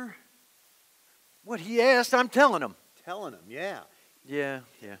 partner. What he asked, I'm telling him. Telling him, yeah. Yeah.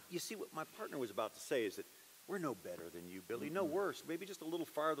 You see, what my partner was about to say is that we're no better than you, Billy. No worse. Maybe just a little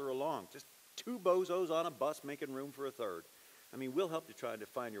farther along. Just 2 bozos on a bus making room for a third. I mean, we'll help you try to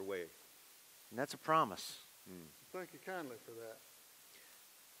find your way. And that's a promise. Thank you kindly for that.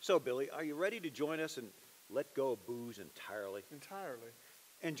 So, Billy, are you ready to join us and let go of booze entirely? Entirely?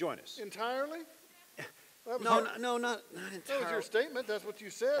 And join us. Entirely? No, not entirely. That was your statement. That's what you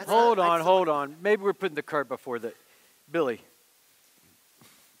said. Hold on. Maybe we're putting the cart before the... Billy,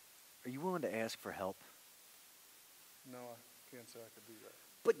 are you willing to ask for help? No, I can't say I could do that.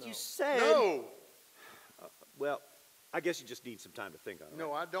 But no. You said... No! Well, I guess you just need some time to think on it.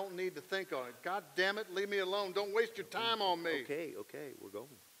 No, I don't need to think on it. God damn it, leave me alone. Don't waste your time on me. Okay, we're going.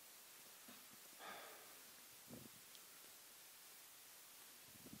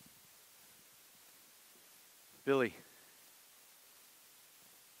 Billy,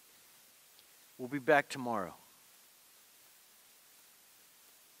 we'll be back tomorrow.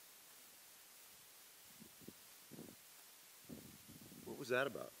 What was that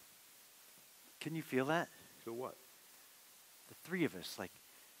about? Can you feel that? Feel what? The 3 of us, like,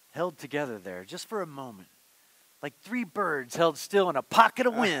 held together there just for a moment. Like 3 birds held still in a pocket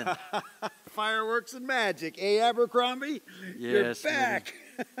of wind. Fireworks and magic, eh, Abercrombie? Yes. You're back.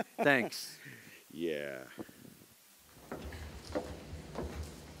 Thanks. Yeah.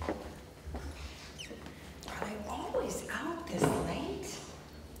 Are they always out this late?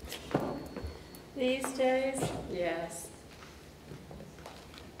 These days, yes.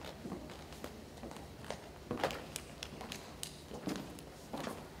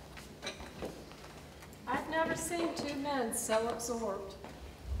 I've never seen 2 men so absorbed.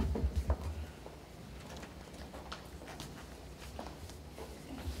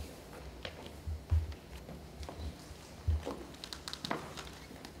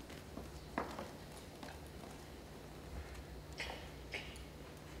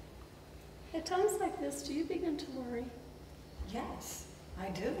 At times like this, do you begin to worry? Yes, I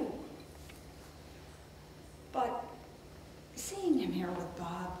do. But seeing him here with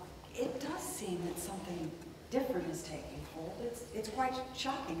Bob, it does seem that something different is taking hold. It's quite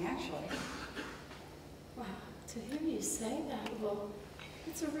shocking, actually. Wow, to hear you say that, well,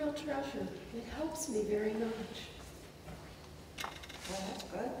 it's a real treasure. It helps me very much. Well, that's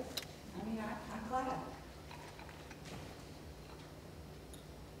good. I mean, I'm glad.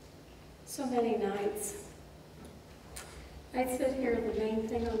 So many nights, I'd sit here, the main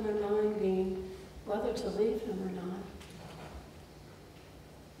thing on my mind being whether to leave him or not.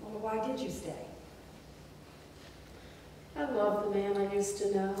 Well, why did you stay? I love the man I used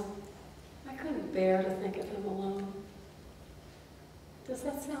to know. I couldn't bear to think of him alone. Does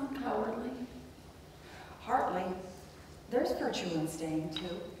that sound cowardly? Hardly. There's virtue in staying,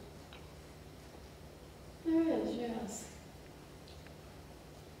 too. There is, yes.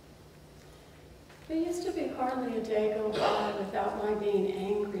 There used to be hardly a day go by without my being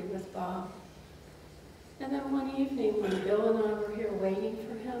angry with Bob. And then one evening when Bill and I were here waiting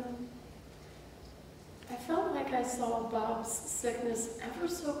for him, I felt like I saw Bob's sickness ever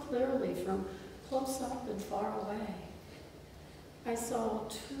so clearly from close up and far away. I saw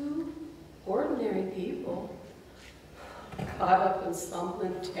 2 ordinary people caught up in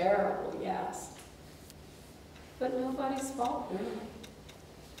something terrible, yes. But nobody's fault, really.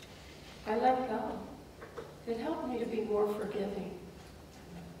 I let go. It helped me to be more forgiving.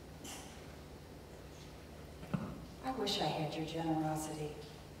 I I wish I had your generosity.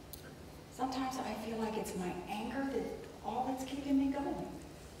 Sometimes I feel like it's my anger that all that's keeping me going.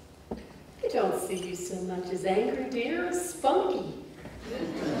 I don't see you so much as angry, dear, as spunky.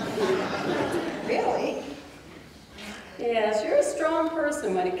 Really? Yes, you're a strong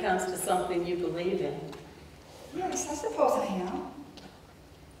person when it comes to something you believe in. Yes, I suppose I am.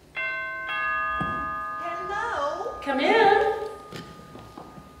 Hello? Come in.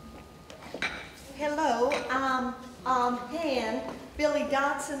 Hello, I'm Ann, Billy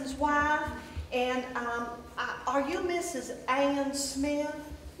Dotson's wife, and are you Mrs. Ann Smith?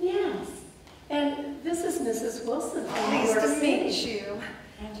 Yes. And this is Mrs. Wilson. Pleased to meet you.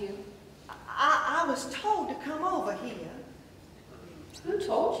 And you? I was told to come over here. Who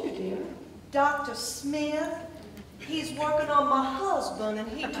told you, dear? Dr. Smith, he's working on my husband, and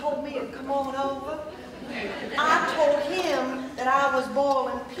he told me to come on over. I told him that I was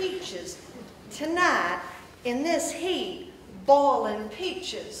boiling peaches. Tonight, in this heat, boiling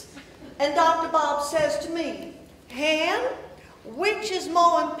peaches. And Dr. Bob says to me, Hen, which is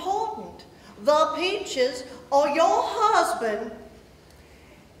more important, the peaches or your husband?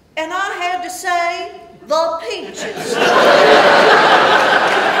 And I had to say, the peaches.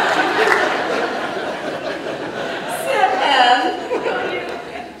 Sit down.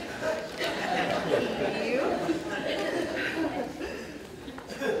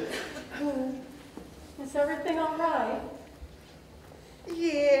 Is everything all right?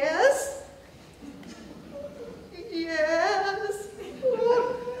 Yes. Yes.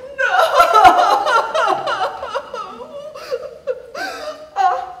 No. I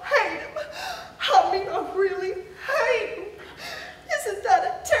hate him. I mean, I really hate him. Isn't that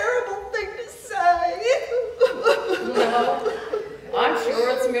a terrible thing to say? No. I'm sure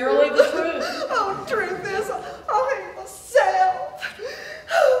it's merely the truth. Oh, truth is, I hate myself.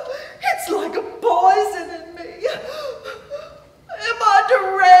 It's like a poison in me. Am I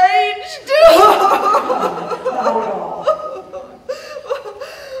deranged?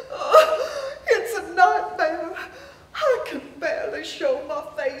 It's a nightmare. I can barely show my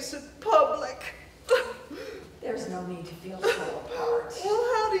face in public. There's no need to feel so apart. Well,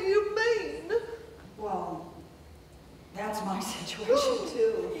 how do you mean? Well, that's my situation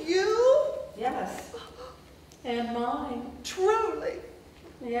too. You? Yes. And mine. Truly?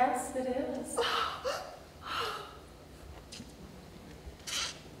 Yes, it is.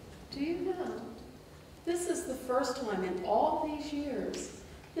 Do you know, this is the first time in all these years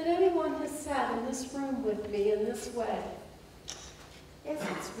that anyone has sat in this room with me in this way. Yes,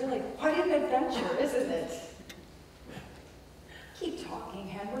 it's really quite an adventure, isn't it? Keep talking,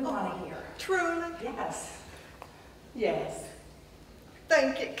 Hen. We want to hear. Truly? Yes. Yes.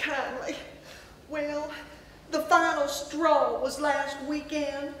 Thank you kindly. Well, the final straw was last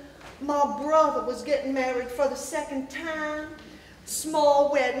weekend. My brother was getting married for the second time.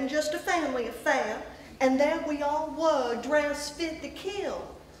 Small wedding, just a family affair. And there we all were, dressed fit to kill.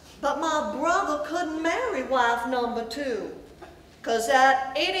 But my brother couldn't marry wife number 2. 'Cause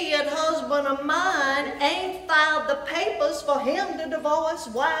that idiot husband of mine ain't filed the papers for him to divorce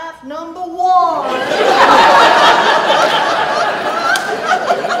wife number 1.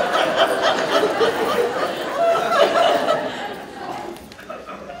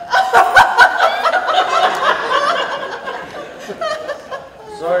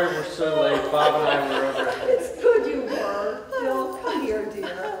 Sorry we're so late. Bob and I were over. It's good you were. Bill, come here,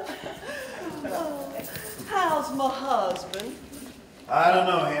 dear. How's my husband? I don't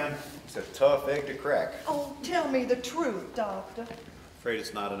know, Hen. It's a tough egg to crack. Oh, tell me the truth, Doctor. Afraid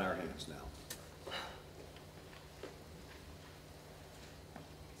it's not in our hands now.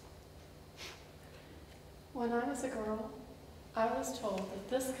 When I was a girl, I was told that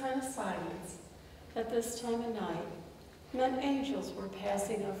this kind of silence at this time of night meant angels were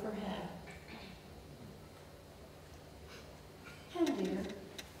passing overhead. And dear,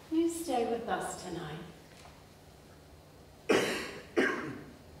 you stay with us tonight.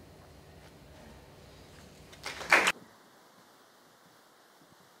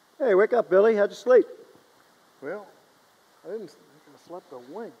 Hey, wake up, Billy. How'd you sleep? Well, I didn't think I slept a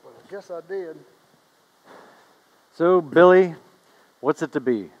wink, but I guess I did. So, Billy, what's it to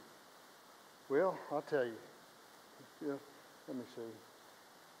be? Well, I'll tell you. Yeah, let me see.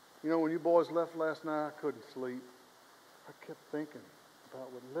 You know, when you boys left last night, I couldn't sleep. I kept thinking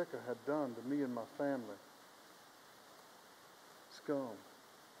about what liquor had done to me and my family. Scum.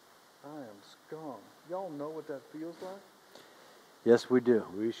 I am scum. Y'all know what that feels like? Yes, we do.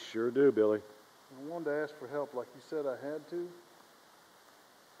 We sure do, Billy. I wanted to ask for help like you said I had to,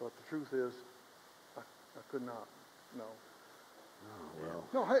 but the truth is, I could not. No. Oh, well.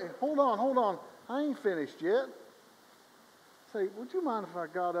 No, hey, hold on. I ain't finished yet. Say, would you mind if I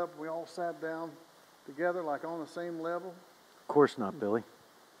got up and we all sat down together, like on the same level? Of course not, Billy.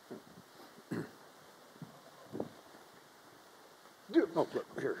 Oh, look,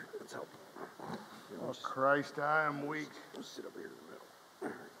 here, let's help. Oh, Christ, I am weak. Let's sit over here in the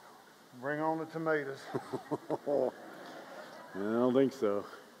middle. Bring on the tomatoes. I don't think so.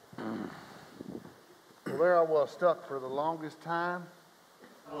 Well, there I was, stuck for the longest time.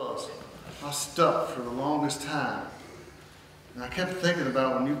 I was stuck for the longest time. And I kept thinking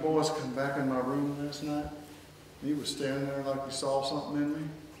about when you boys come back in my room last night, and you were standing there like you saw something in me.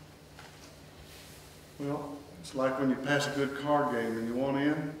 Well, it's like when you pass a good card game and you want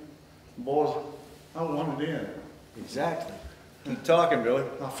in. Boys, I wanted in. Exactly. Keep talking, Billy.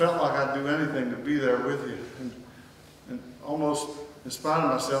 I felt like I'd do anything to be there with you. And almost in spite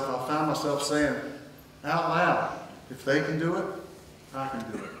of myself, I found myself saying out loud, if they can do it, I can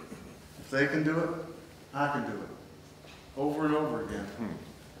do it. If they can do it, I can do it. Over and over again.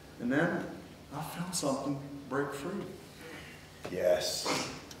 And then I felt something break free. Yes.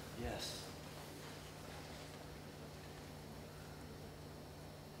 Yes.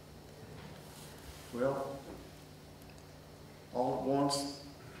 Well, all at once,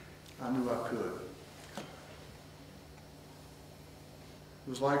 I knew I could. It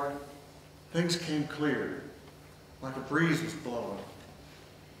was like things came clear, like a breeze was blowing.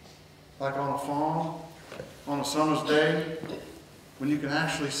 Like on a farm, on a summer's day, when you can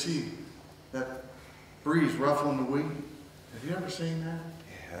actually see that breeze ruffling the wheat. Have you ever seen that?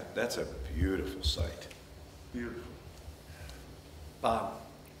 Yeah, that's a beautiful sight. Beautiful. Bob,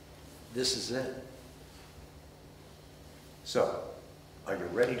 this is it. So, are you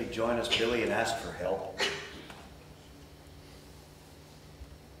ready to join us, Billy, and ask for help?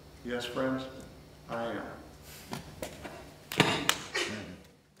 Yes, friends, I am.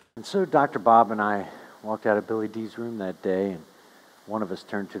 And so Dr. Bob and I walked out of Billy D's room that day, and one of us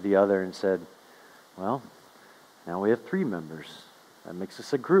turned to the other and said, well, now we have 3 members. That makes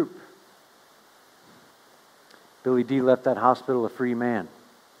us a group. Billy D left that hospital a free man.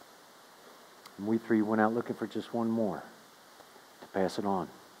 And we 3 went out looking for just one more to pass it on.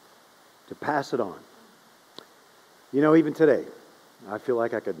 To pass it on. You know, even today, I feel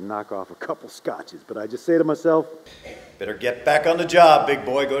like I could knock off a couple scotches, but I just say to myself, better get back on the job, big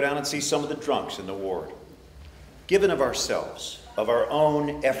boy. Go down and see some of the drunks in the ward. Given of ourselves, of our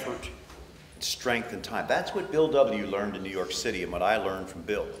own effort, strength, and time. That's what Bill W. learned in New York City and what I learned from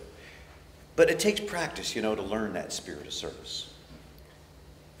Bill. But it takes practice, you know, to learn that spirit of service.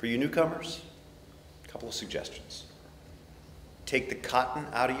 For you newcomers, a couple of suggestions. Take the cotton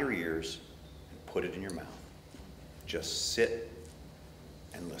out of your ears and put it in your mouth. Just sit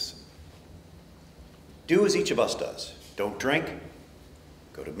and listen. Do as each of us does. Don't drink,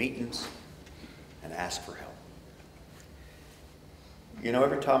 go to meetings, and ask for help. You know,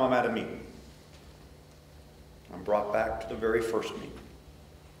 every time I'm at a meeting, I'm brought back to the very first meeting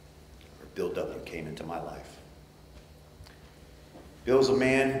where Bill W. came into my life. Bill's a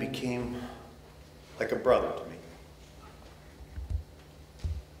man who became like a brother to me.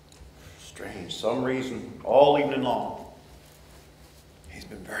 Strange, some reason, all evening long, he's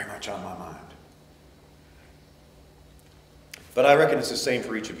been very much on my mind. But I reckon it's the same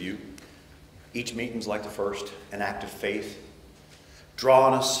for each of you. Each meeting's like the first, an act of faith,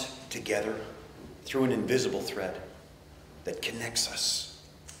 drawing us together through an invisible thread that connects us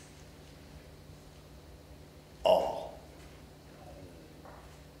all.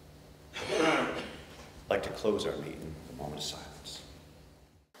 I'd like to close our meeting with a moment of silence.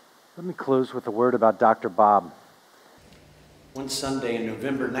 Let me close with a word about Dr. Bob. One Sunday in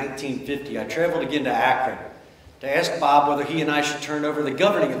November 1950, I traveled again to Akron to ask Bob whether he and I should turn over the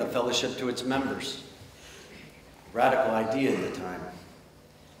governing of the fellowship to its members. Radical idea at the time.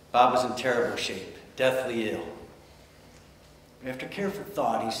 Bob was in terrible shape, deathly ill. After careful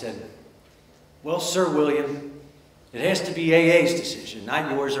thought, he said, well, Sir William, it has to be AA's decision,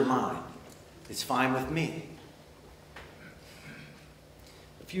 not yours or mine. It's fine with me.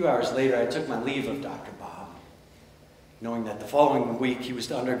 A few hours later, I took my leave of Dr. Bob, knowing that the following week he was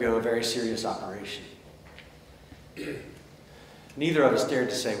to undergo a very serious operation. Neither of us dared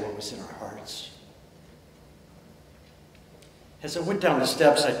to say what was in our hearts. As I went down the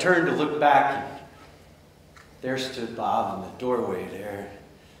steps, I turned to look back, and there stood Bob in the doorway there,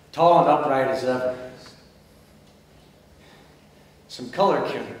 tall and upright as ever. Some color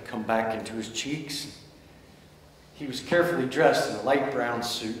come back into his cheeks. He was carefully dressed in a light brown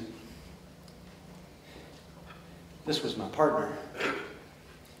suit. This was my partner,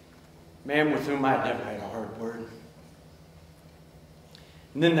 a man with whom I had never had a hard word.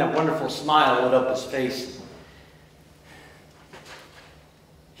 And then that wonderful smile lit up his face.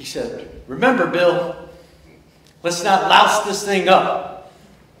 He said, "Remember, Bill, let's not louse this thing up.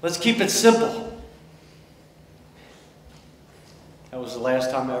 Let's keep it simple." That was the last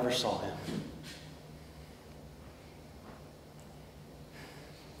time I ever saw him.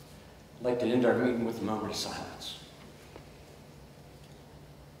 I'd like to end our meeting with a moment of silence.